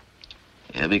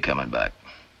 He'll be coming back.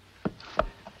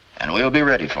 And we'll be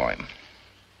ready for him.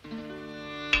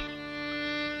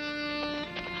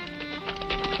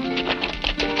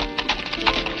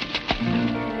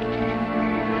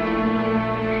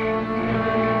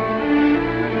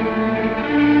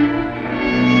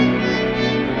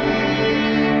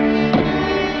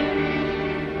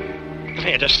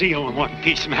 Glad to see you in one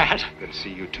piece, Matt. Good to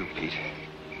see you too, Pete.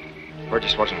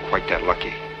 Burgess wasn't quite that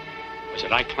lucky. Was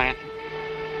it eye plant?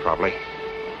 Probably.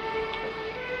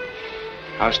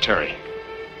 How's Terry?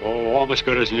 Oh, almost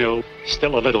good as new.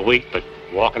 Still a little weak, but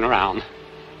walking around.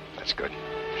 That's good.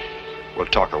 We'll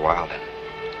talk a while,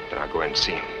 then I'll go ahead and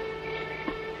see him.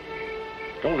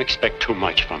 Don't expect too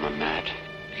much from him, Matt.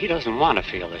 He doesn't want to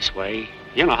feel this way.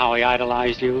 You know how he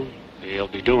idolized you? He'll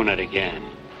be doing it again.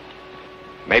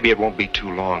 Maybe it won't be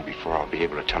too long before I'll be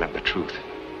able to tell him the truth.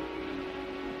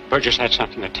 Burgess had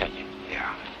something to tell you.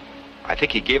 Yeah. I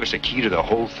think he gave us a key to the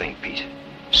whole thing, Pete.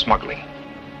 Smuggling.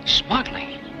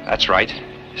 Smuggling? That's right.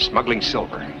 Smuggling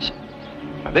silver.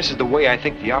 Now, this is the way I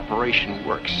think the operation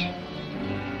works.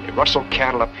 They rustle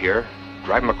cattle up here,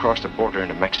 drive them across the border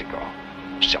into Mexico,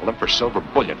 sell them for silver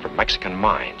bullion from Mexican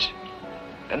mines.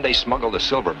 Then they smuggle the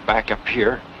silver back up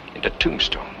here into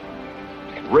Tombstone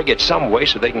and rig it some way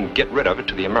so they can get rid of it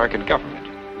to the American government.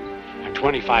 And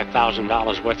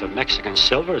 $25,000 worth of Mexican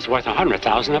silver is worth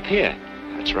 $100,000 up here.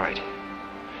 That's right.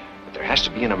 But there has to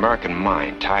be an American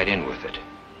mine tied in with it.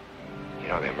 You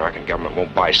know, the American government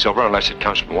won't buy silver unless it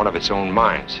comes from one of its own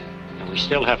mines. And we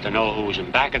still have to know who's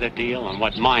in back of the deal and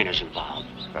what mine is involved.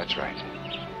 That's right.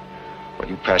 Well,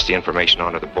 you pass the information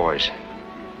on to the boys.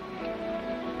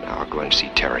 Now I'll go and see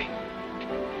Terry.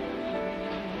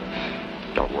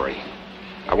 Don't worry.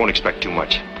 I won't expect too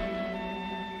much.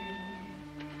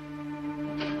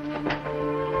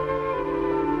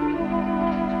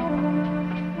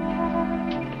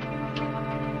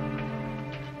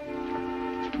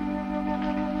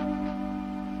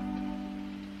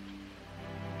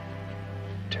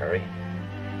 Terry?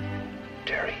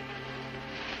 Terry?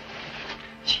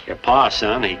 It's your pa,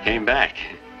 son. He came back.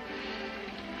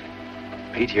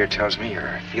 Pete here tells me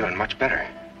you're feeling much better.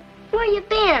 Where you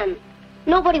been?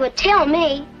 Nobody would tell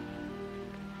me.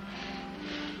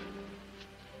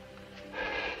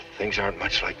 Things aren't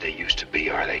much like they used to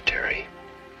be, are they, Terry?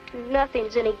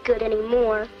 Nothing's any good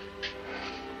anymore.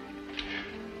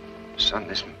 Son,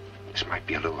 this might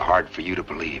be a little hard for you to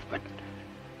believe, but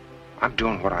I'm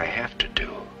doing what I have to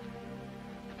do.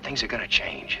 Things are gonna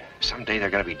change. Someday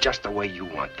they're gonna be just the way you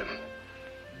want them.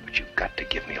 But you've got to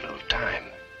give me a little time.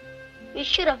 You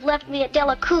should have left me at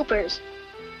Della Cooper's.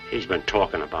 He's been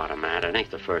talking about her, Matt. It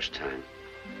ain't the first time.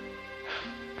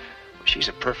 She's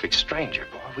a perfect stranger,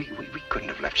 boy. We couldn't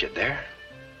have left you there.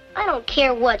 I don't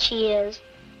care what she is.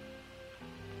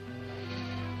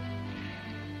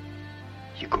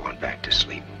 You go on back to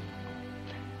sleep.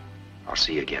 I'll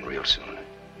see you again real soon.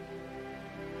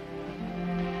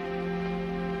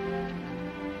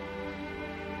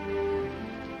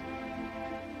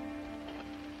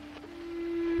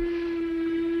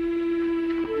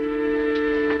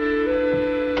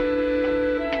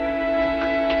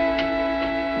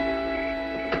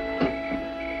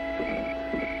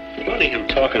 Him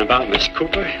talking about Miss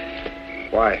Cooper.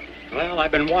 Why? Well, I've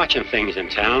been watching things in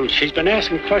town. She's been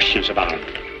asking questions about him,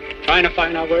 trying to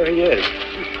find out where he is.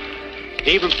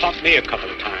 He even pumped me a couple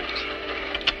of times.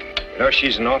 You know,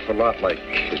 she's an awful lot like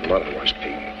his mother was,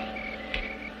 Pete.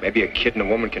 Maybe a kid and a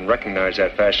woman can recognize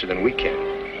that faster than we can.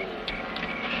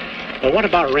 Well, what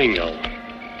about Ringo?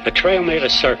 The trail made a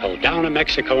circle down in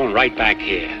Mexico and right back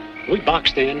here. We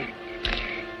boxed in.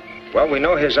 Well, we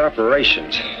know his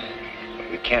operations.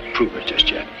 We can't prove it just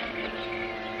yet.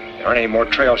 There aren't any more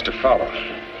trails to follow,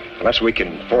 unless we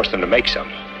can force them to make some.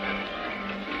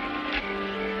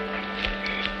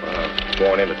 Well, I'm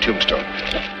going into Tombstone.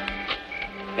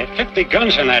 There are 50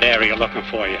 guns in that area looking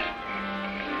for you.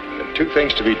 There are two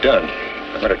things to be done.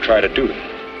 I'm going to try to do them.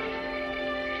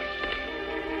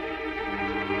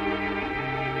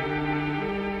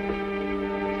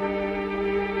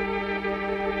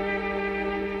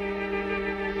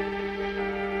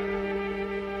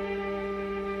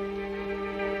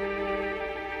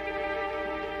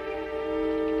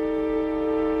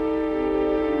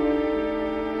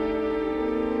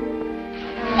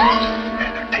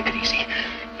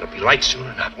 light soon,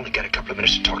 and I've only got a couple of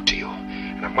minutes to talk to you.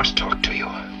 And I must talk to you.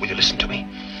 Will you listen to me?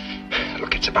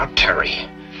 Look, it's about Terry.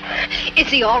 Is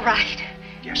he all right?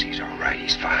 Yes, he's all right.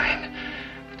 He's fine.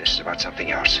 But this is about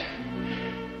something else.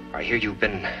 I hear you've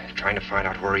been trying to find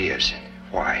out where he is.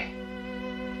 Why?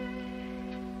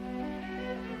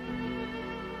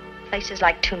 Places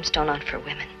like Tombstone aren't for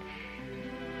women.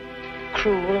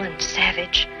 Cruel and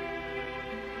savage.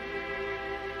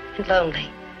 And lonely.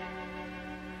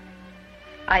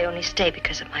 I only stay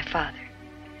because of my father.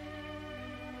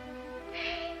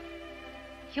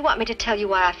 You want me to tell you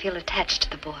why I feel attached to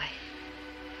the boy?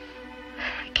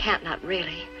 I can't, not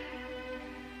really.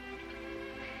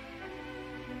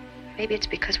 Maybe it's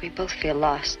because we both feel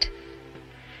lost.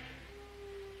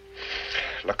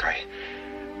 Look, I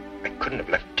couldn't have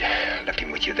left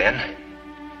him with you then.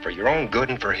 For your own good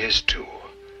and for his, too.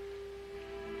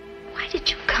 Why did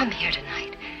you come here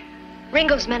tonight?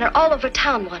 Ringo's men are all over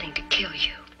town wanting to kill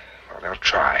you. Well, they'll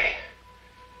try.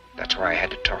 That's why I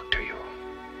had to talk to you.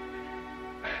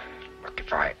 Look,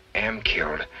 if I am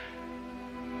killed,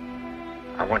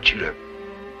 I want you to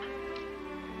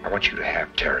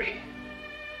have Terry.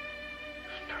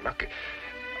 Now, look,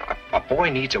 a boy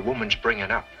needs a woman's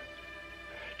bringing up.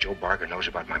 Joe Barger knows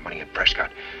about my money at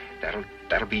Prescott.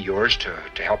 That'll be yours to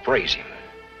help raise him.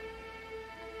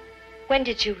 When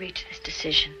did you reach this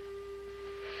decision?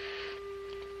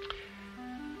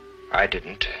 I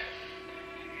didn't.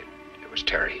 It was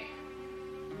Terry.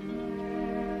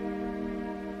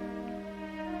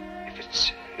 If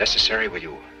it's necessary, will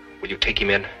you take him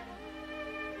in?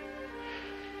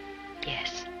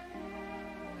 Yes.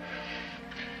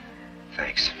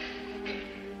 Thanks.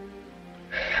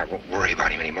 I won't worry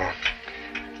about him anymore.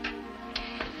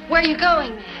 Where are you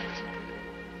going, Matt?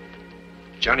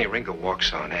 Johnny Ringo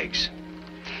walks on eggs,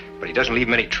 but he doesn't leave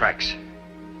many tracks.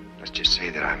 Let's just say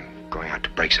that I'm going out to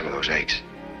break some of those eggs.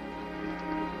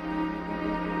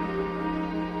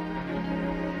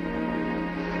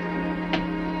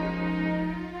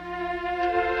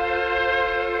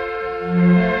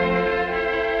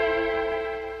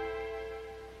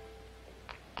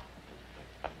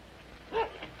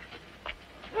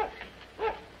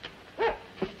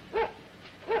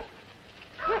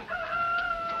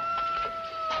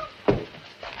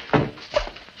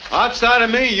 Outside of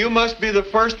me, you must be the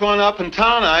first one up in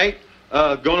town, Ike.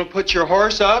 Gonna put your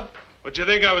horse up? What you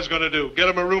think I was gonna do? Get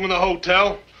him a room in the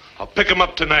hotel? I'll pick him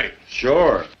up tonight.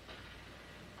 Sure.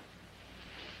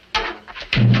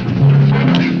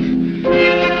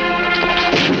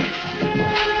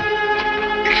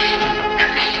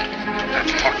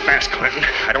 Let's talk fast, Clinton.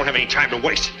 I don't have any time to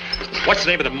waste. What's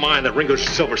the name of the mine that Ringo's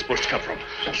silver's supposed to come from?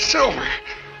 Silver?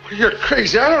 You're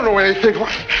crazy. I don't know anything.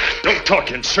 What? Don't talk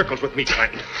in circles with me,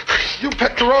 Clinton. You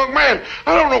picked the wrong man.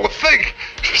 I don't know a thing.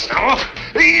 No?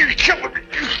 You're killing me.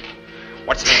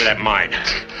 What's the name of that mine?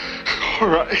 All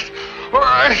right. All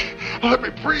right. Let me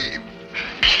breathe.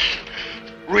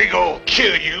 Ringo will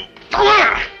kill you.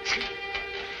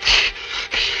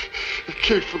 It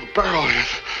came from the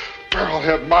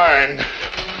barrelhead mine.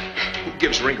 Who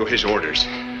gives Ringo his orders?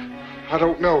 I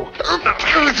don't know.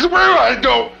 I swear I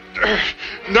don't.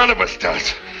 None of us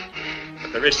does.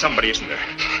 But there is somebody, isn't there?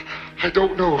 I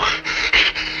don't know.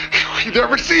 You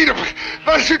never seen him.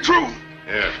 That's the truth.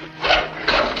 Yeah.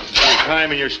 Your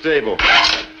time in your stable.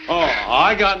 Oh,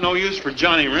 I got no use for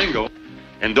Johnny Ringo.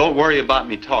 And don't worry about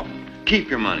me talking. Keep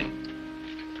your money.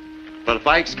 But if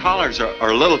Ike's collars are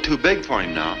a little too big for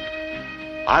him now,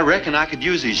 I reckon I could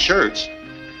use these shirts.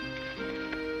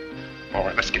 All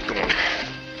right, let's get going.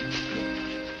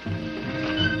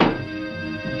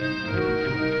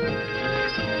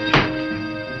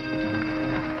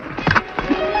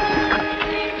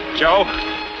 Joe,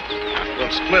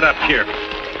 we'll split up here.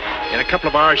 In a couple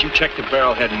of hours, you check the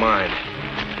Barrelhead mine.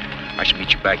 I should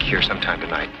meet you back here sometime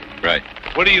tonight. Right.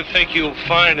 What do you think you'll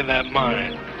find in that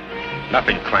mine?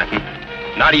 Nothing, Clanton.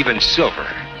 Not even silver.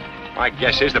 My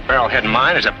guess is the Barrelhead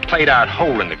mine is a played-out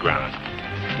hole in the ground.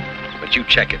 But you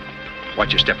check it.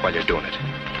 Watch your step while you're doing it.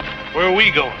 Where are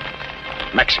we going?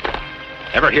 Mexico.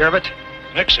 Ever hear of it?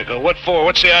 Mexico? What for?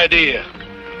 What's the idea?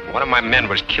 One of my men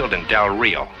was killed in Del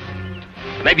Rio.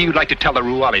 Maybe you'd like to tell the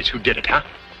Ruales who did it, huh?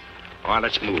 All right,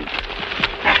 let's move.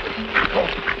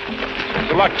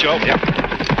 Good luck, Joe. Yep.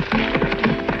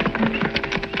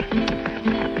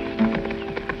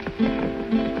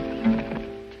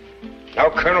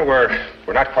 No, Colonel,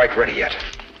 we're not quite ready yet.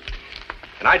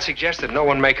 And I'd suggest that no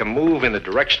one make a move in the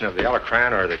direction of the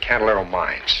Alacran or the Candelario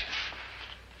mines.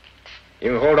 You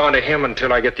can hold on to him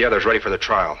until I get the others ready for the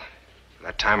trial. By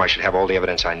that time, I should have all the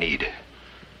evidence I need.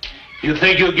 You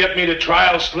think you'll get me to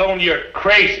trial, Sloan? You're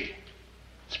crazy.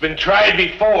 It's been tried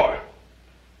before.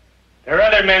 There are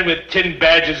other men with tin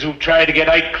badges who tried to get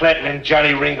Ike Clanton and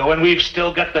Johnny Ringo, and we've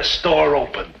still got the store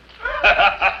open.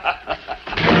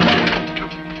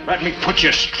 Let me put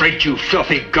you straight, you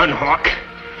filthy gun hawk.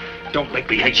 Don't make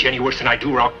me hate you any worse than I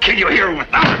do, or I'll kill you here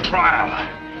without a trial.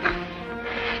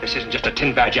 This isn't just a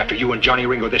tin badge after you and Johnny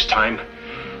Ringo this time.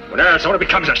 When Arizona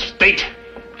becomes a state,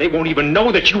 they won't even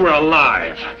know that you were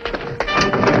alive.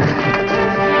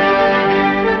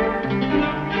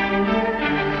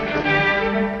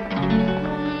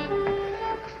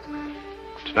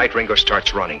 Tonight, Ringo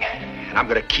starts running, and I'm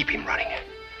going to keep him running.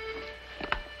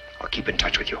 I'll keep in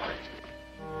touch with you.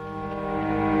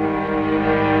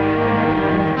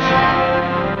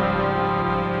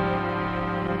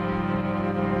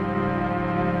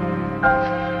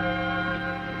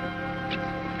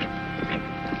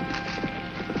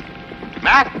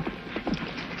 Matt?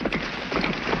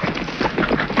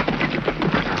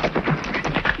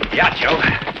 Yeah, Joe.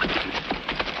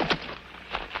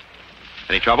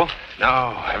 Any trouble?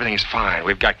 No, everything's fine.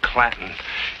 We've got Clanton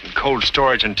in cold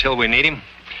storage until we need him.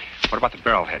 What about the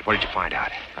barrelhead? What did you find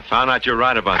out? I found out you're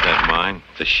right about that mine.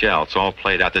 The shell, it's all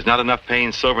played out. There's not enough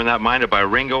paying silver in that mine to buy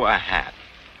Ringo a hat.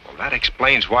 Well, that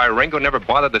explains why Ringo never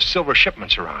bothered the silver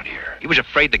shipments around here. He was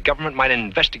afraid the government might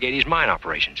investigate his mine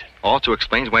operations. Also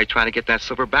explains why he's trying to get that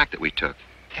silver back that we took.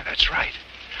 Yeah, that's right.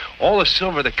 All the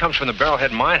silver that comes from the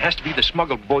barrelhead mine has to be the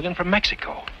smuggled bullion from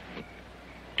Mexico.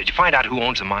 Did you find out who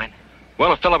owns the mine?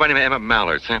 Well, a fellow by the name of Emmett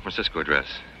Mallard, San Francisco address.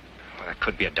 Well, that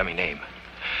could be a dummy name.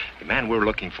 The man we're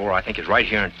looking for, I think, is right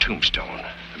here in Tombstone.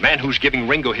 The man who's giving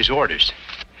Ringo his orders.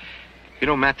 You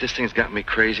know, Matt, this thing's got me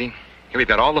crazy. Here, we've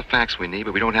got all the facts we need,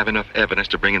 but we don't have enough evidence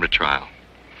to bring him to trial.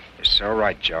 You're so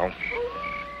right, Joe.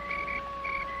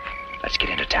 Let's get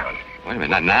into town. Wait a minute,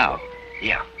 not now.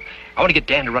 Yeah. I want to get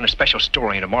Dan to run a special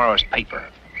story in tomorrow's paper.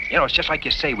 You know, it's just like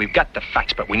you say, we've got the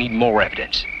facts, but we need more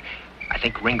evidence. I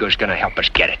think Ringo's going to help us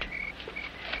get it.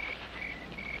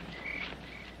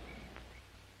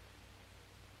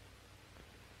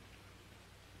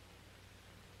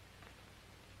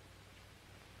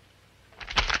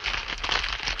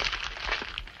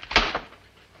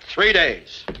 $3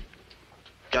 days.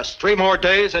 Just 3 more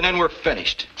days, and then we're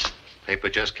finished. Paper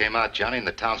just came out, Johnny, and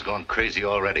the town's going crazy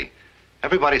already.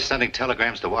 Everybody's sending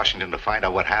telegrams to Washington to find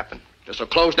out what happened. This will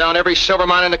close down every silver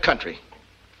mine in the country.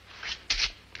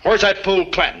 Where's that fool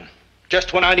Clanton?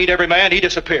 Just when I need every man, he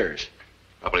disappears.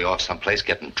 Probably off someplace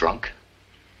getting drunk.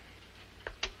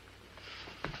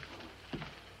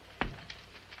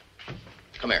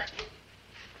 Come here.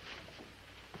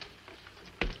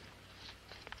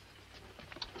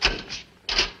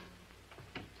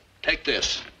 Take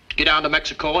this. Get down to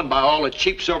Mexico and buy all the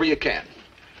cheap silver you can.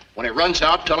 When it runs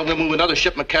out, tell them we'll move another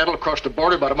shipment of cattle across the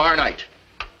border by tomorrow night.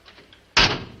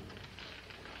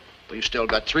 We've still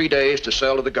got 3 days to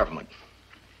sell to the government.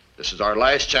 This is our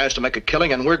last chance to make a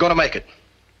killing, and we're going to make it.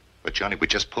 But, Johnny, we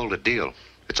just pulled a deal.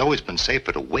 It's always been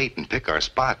safer to wait and pick our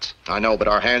spots. I know, but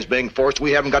our hands being forced,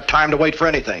 we haven't got time to wait for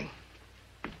anything.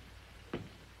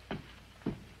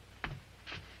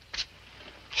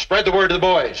 Spread the word to the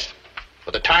boys.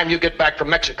 By the time you get back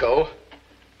from Mexico,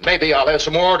 maybe I'll have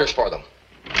some more orders for them.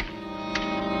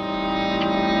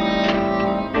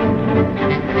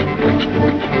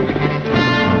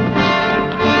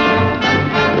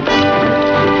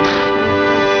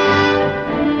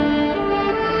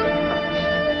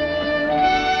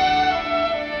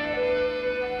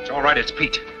 It's all right, it's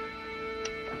Pete.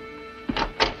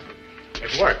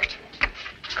 It worked.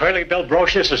 Curly Bill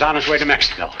Brocious is on his way to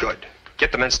Mexico. Good.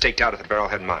 Get the men staked out at the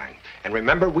Barrelhead mine. And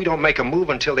remember, we don't make a move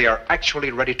until they are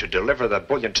actually ready to deliver the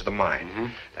bullion to the mine. Mm-hmm.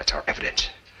 That's our evidence.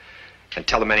 And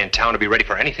tell the men in town to be ready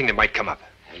for anything that might come up.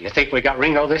 You think we got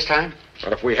Ringo this time?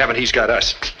 But if we haven't, he's got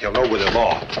us. He'll know we're the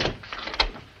law.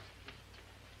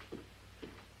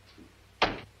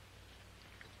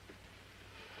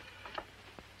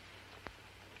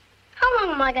 How long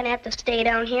am I going to have to stay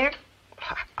down here?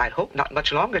 I hope not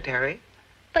much longer, Terry.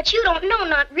 But you don't know,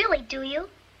 not really, do you?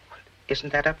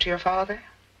 Isn't that up to your father?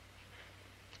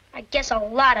 I guess a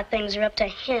lot of things are up to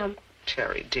him.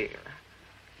 Terry, dear.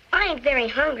 I ain't very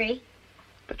hungry.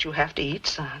 But you have to eat,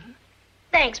 son.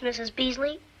 Thanks, Mrs.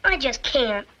 Beasley. I just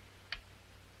can't.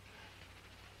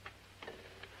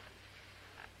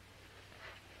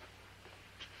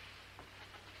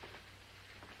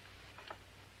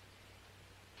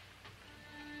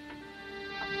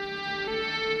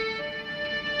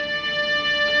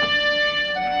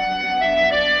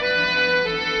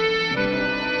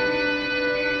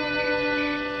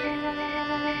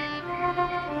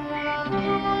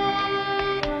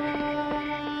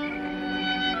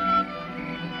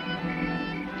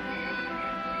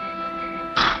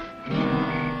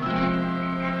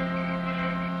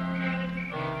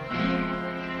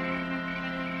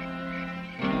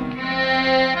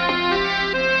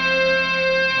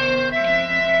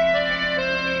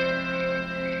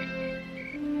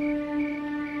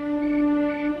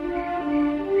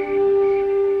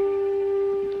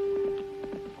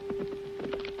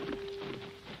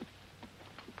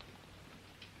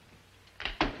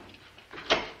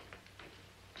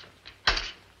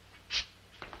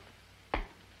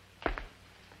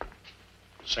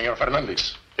 Senor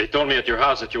Fernandez. They told me at your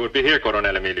house that you would be here,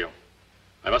 Coronel Emilio.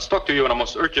 I must talk to you on a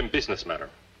most urgent business matter.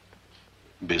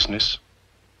 Business?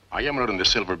 I am not in the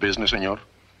silver business, senor.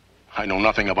 I know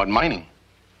nothing about mining.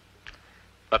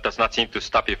 That does not seem to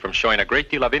stop you from showing a great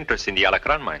deal of interest in the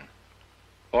Alacran mine.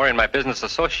 Or in my business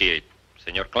associate,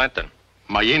 Senor Clanton.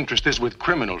 My interest is with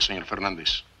criminals, Senor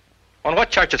Fernandez. On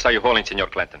what charges are you holding, Senor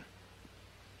Clanton?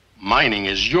 Mining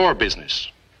is your business.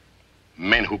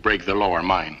 Men who break the law are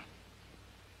mine.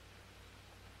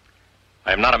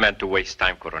 I am not a man to waste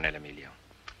time, Coronel Emilio.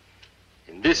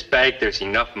 In this bag, there's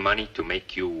enough money to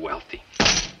make you wealthy.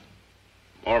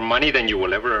 More money than you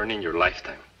will ever earn in your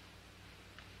lifetime.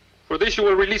 For this, you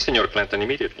will release Senor Clanton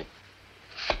immediately.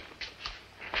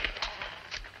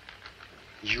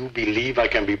 You believe I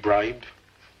can be bribed?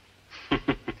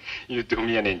 You do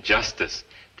me an injustice.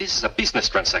 This is a business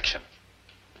transaction.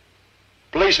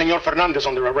 Place Senor Fernandez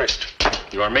under arrest.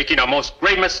 You are making a most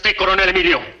grave mistake, Coronel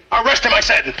Emilio. Arrest him, I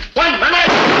said. 1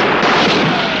 minute!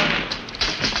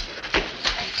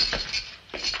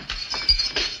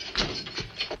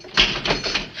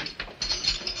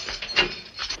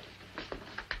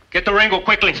 Get to Ringo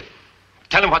quickly.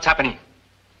 Tell him what's happening.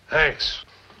 Thanks.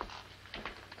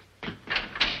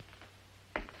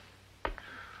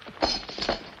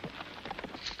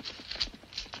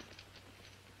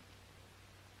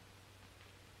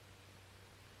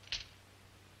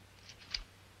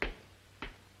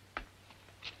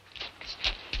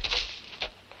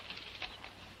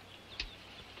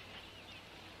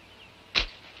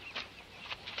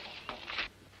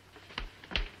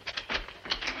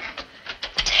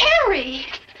 Terry!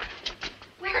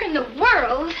 Where in the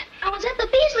world? I was at the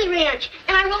Beasley Ranch,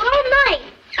 and I rode all night.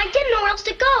 I didn't know where else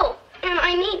to go. And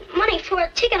I need money for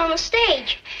a ticket on the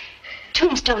stage.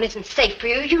 Tombstone isn't safe for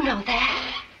you. You know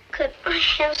that. Could I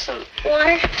have some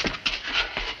water?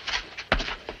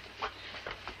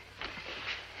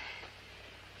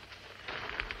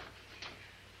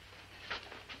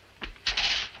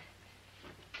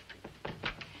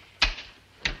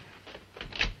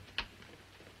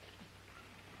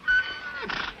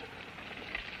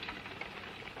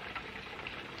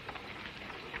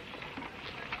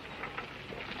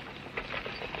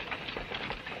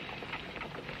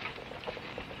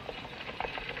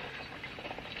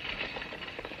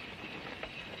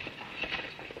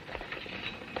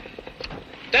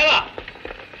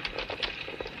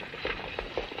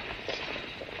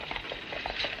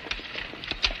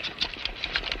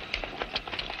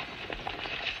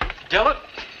 Della?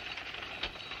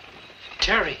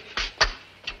 Terry.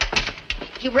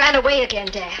 You ran away again,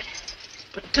 Dad.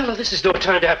 But Della, this is no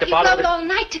time to have to You bother rode with... all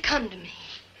night to come to me.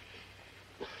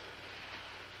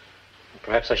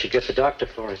 Perhaps I should get the doctor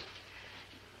for it.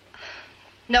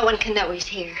 No one can know he's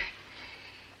here.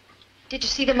 Did you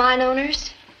see the mine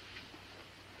owners?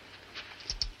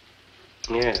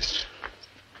 Yes.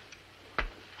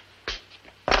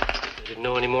 They didn't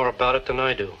know any more about it than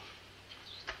I do.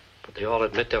 But they all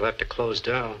admit they'll have to close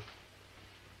down.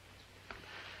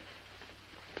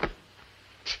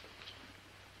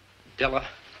 Della,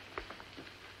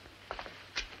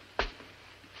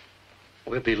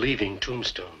 we'll be leaving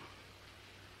Tombstone.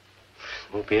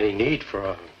 Won't be any need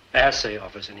for an assay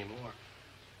office anymore.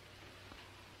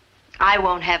 I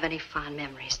won't have any fond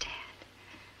memories, Dad.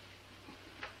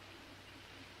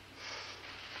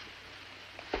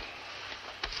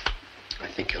 I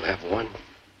think you'll have one.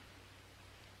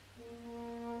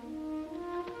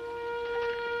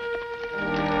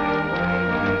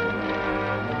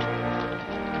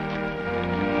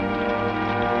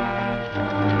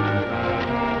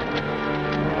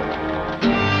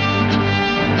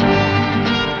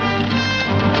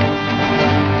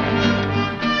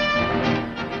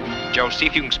 Joe, see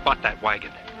if you can spot that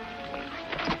wagon.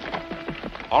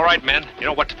 All right, men, you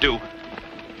know what to do.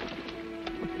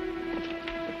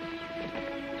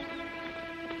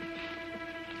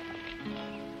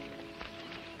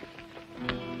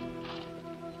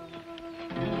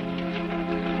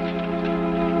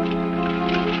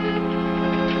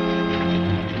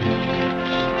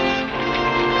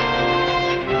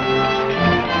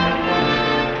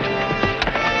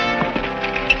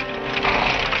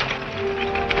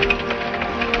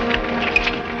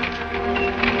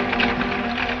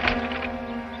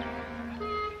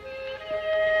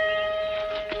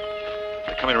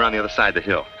 Around the other side of the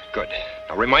hill. Good.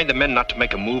 Now remind the men not to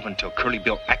make a move until Curly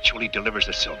Bill actually delivers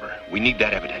the silver. We need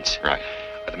that evidence. Right.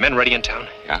 Are the men ready in town?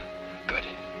 Yeah. Good.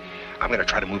 I'm going to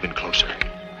try to move in closer.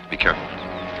 Be careful.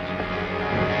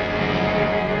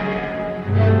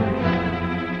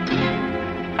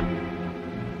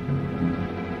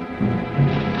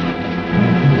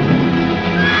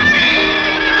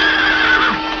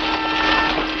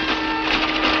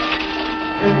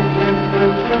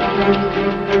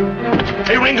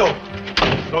 Hey, Ringo.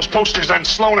 Those posters on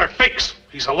Sloan are fakes.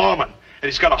 He's a lawman, and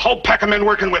he's got a whole pack of men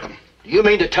working with him. You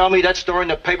mean to tell me that story in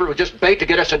the paper was just bait to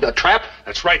get us into a trap?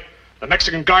 That's right. The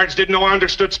Mexican guards didn't know I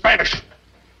understood Spanish.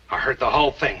 I heard the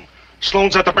whole thing.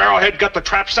 Sloan's at the barrelhead, got the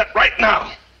trap set right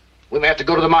now. We may have to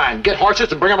go to the mine, get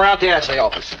horses, and bring them around to the assay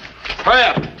office. Hurry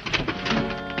up!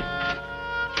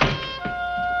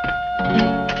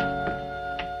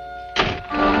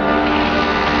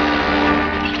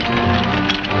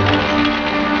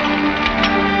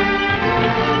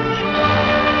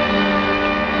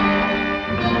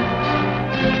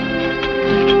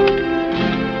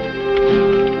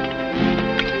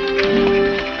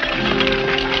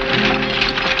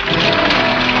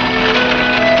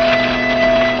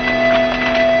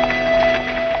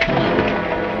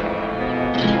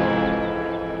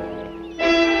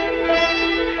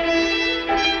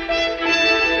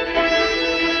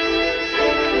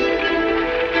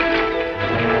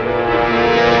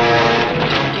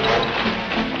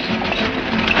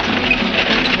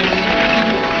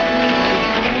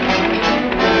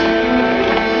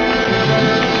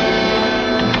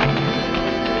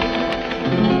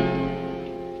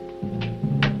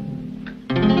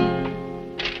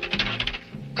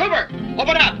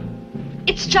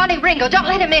 Ringo, don't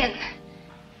let him in.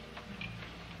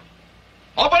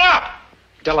 Open up!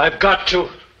 Del, I've got to.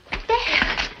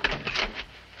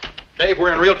 Dave,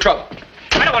 we're in real trouble.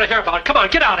 I don't want to hear about it. Come on,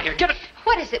 get out of here. Get it.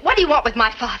 What is it? What do you want with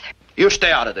my father? You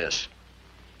stay out of this.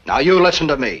 Now, you listen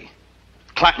to me.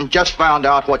 Clanton just found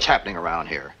out what's happening around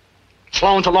here.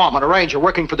 Sloan's a lawman, a ranger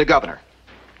working for the governor.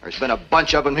 There's been a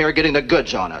bunch of them here getting the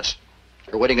goods on us.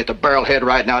 They're waiting at the barrelhead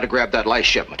right now to grab that last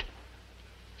shipment.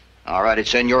 All right,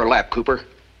 it's in your lap, Cooper.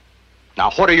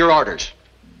 Now, what are your orders?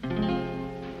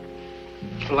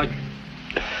 Well, I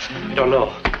don't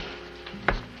know.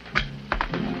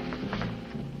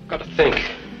 Got to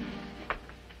think.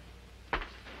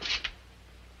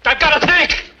 I've got to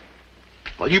think!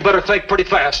 Well, you better think pretty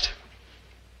fast.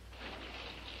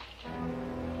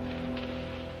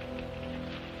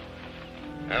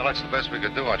 Well, that's the best we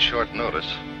could do on short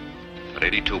notice. But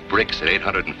 82 bricks at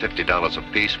 $850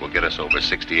 apiece will get us over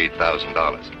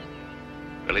 $68,000.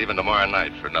 We're leaving tomorrow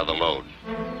night for another load.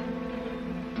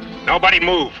 Nobody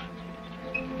move.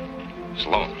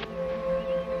 Sloan.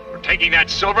 We're taking that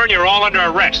silver and you're all under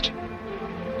arrest.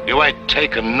 You ain't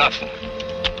taking nothing.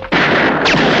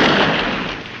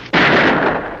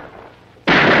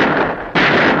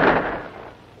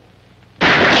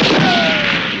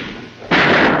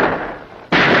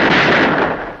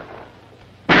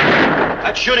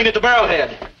 That's shooting at the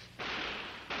barrelhead.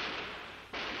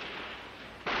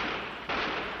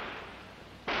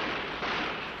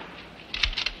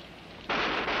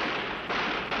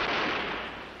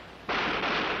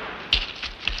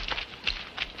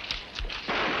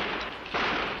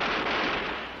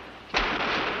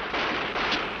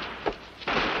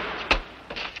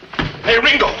 Hey,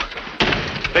 Ringo!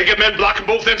 They get men blocking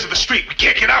both ends of the street. We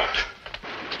can't get out.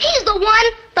 He's the one!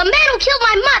 The man who killed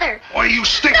my mother! Why you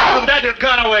stick Put that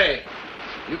gun away!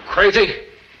 You crazy?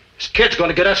 This kid's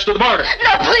gonna get us to the border.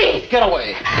 No, please! Get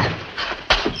away.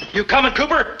 You coming,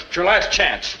 Cooper? It's your last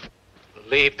chance.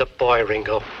 Leave the boy,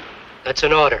 Ringo. That's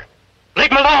an order.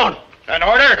 Leave him alone! An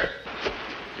order?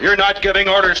 You're not giving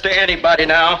orders to anybody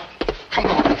now. Come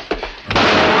on.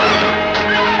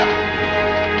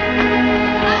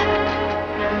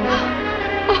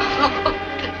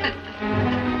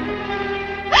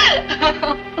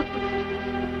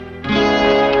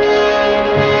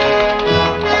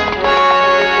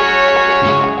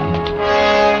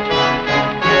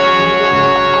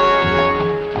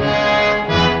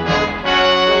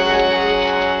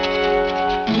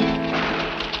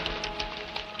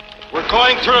 We're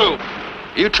going through.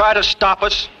 You try to stop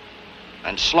us,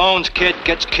 and Sloan's kid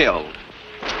gets killed.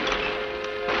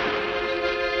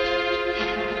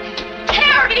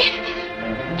 Harry!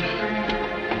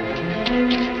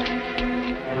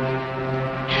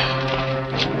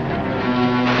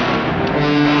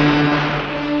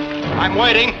 I'm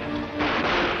waiting.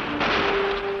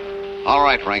 All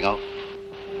right, Ringo.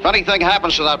 If anything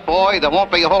happens to that boy, there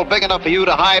won't be a hole big enough for you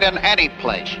to hide in any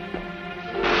place.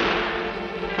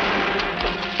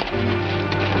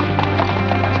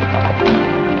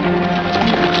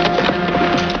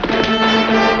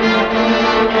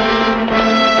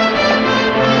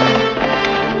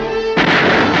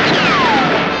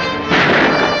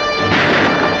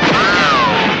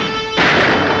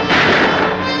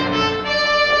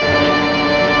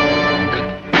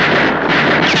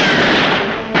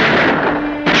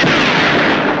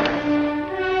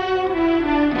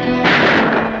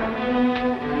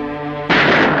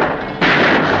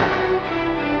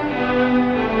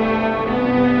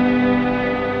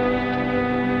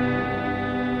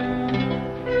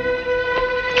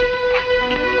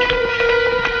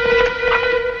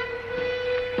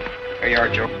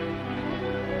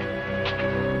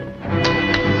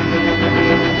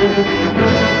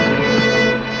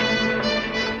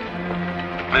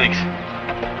 Thanks.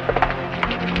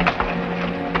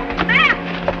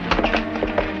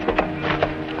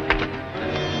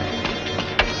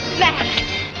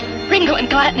 Matt, Ringo and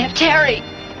Gladden have Terry.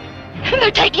 They're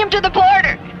taking him to the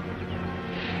border.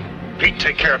 Pete,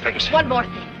 take care of things. One more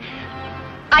thing.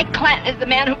 Ike Clanton is the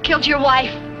man who killed your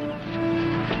wife.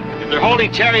 If they're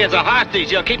holding Terry as a hostage,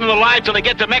 they'll keep him alive till they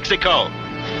get to Mexico.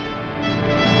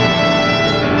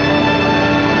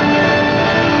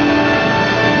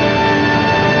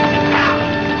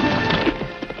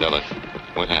 Della,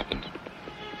 what happened?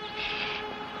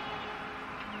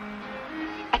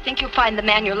 I think you'll find the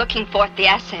man you're looking for at the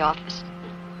assay office.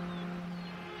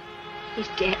 He's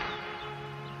dead.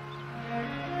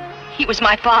 He was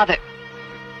my father.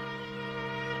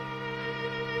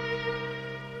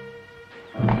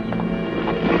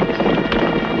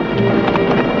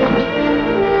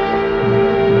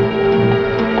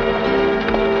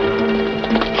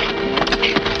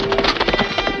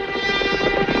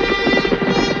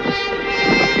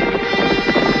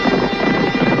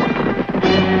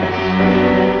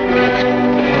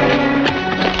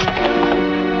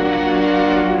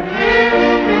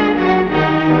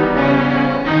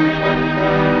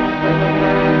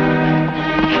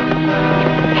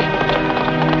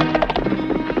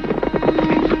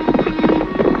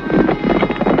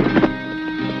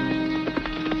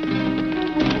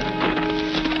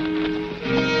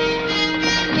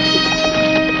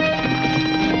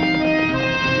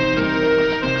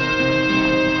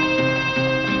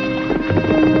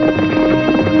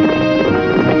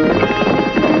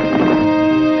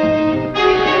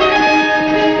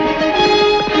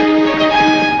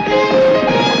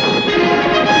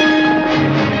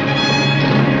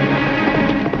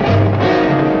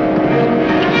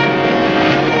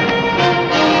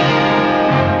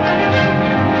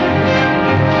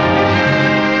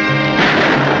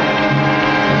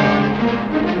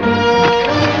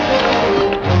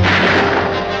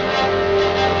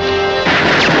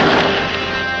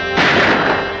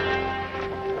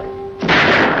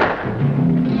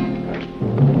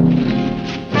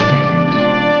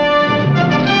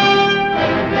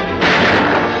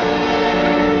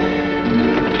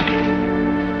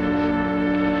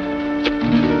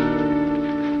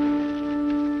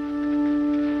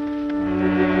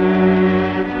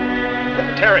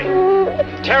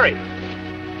 Terry!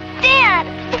 Dad!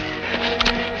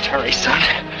 Terry, son.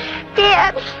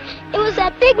 Dad, it was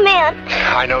that big man.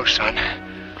 I know, son.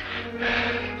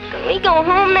 Can we go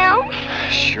home now?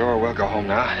 Sure, we'll go home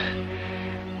now.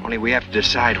 Only we have to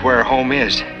decide where home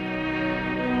is.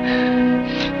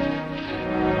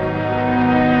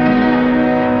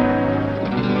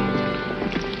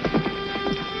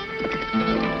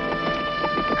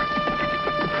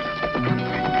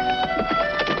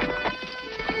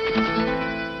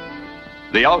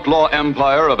 The outlaw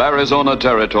empire of Arizona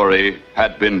Territory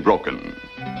had been broken.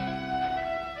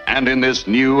 And in this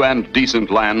new and decent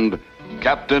land,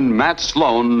 Captain Matt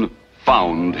Sloan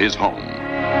found his home.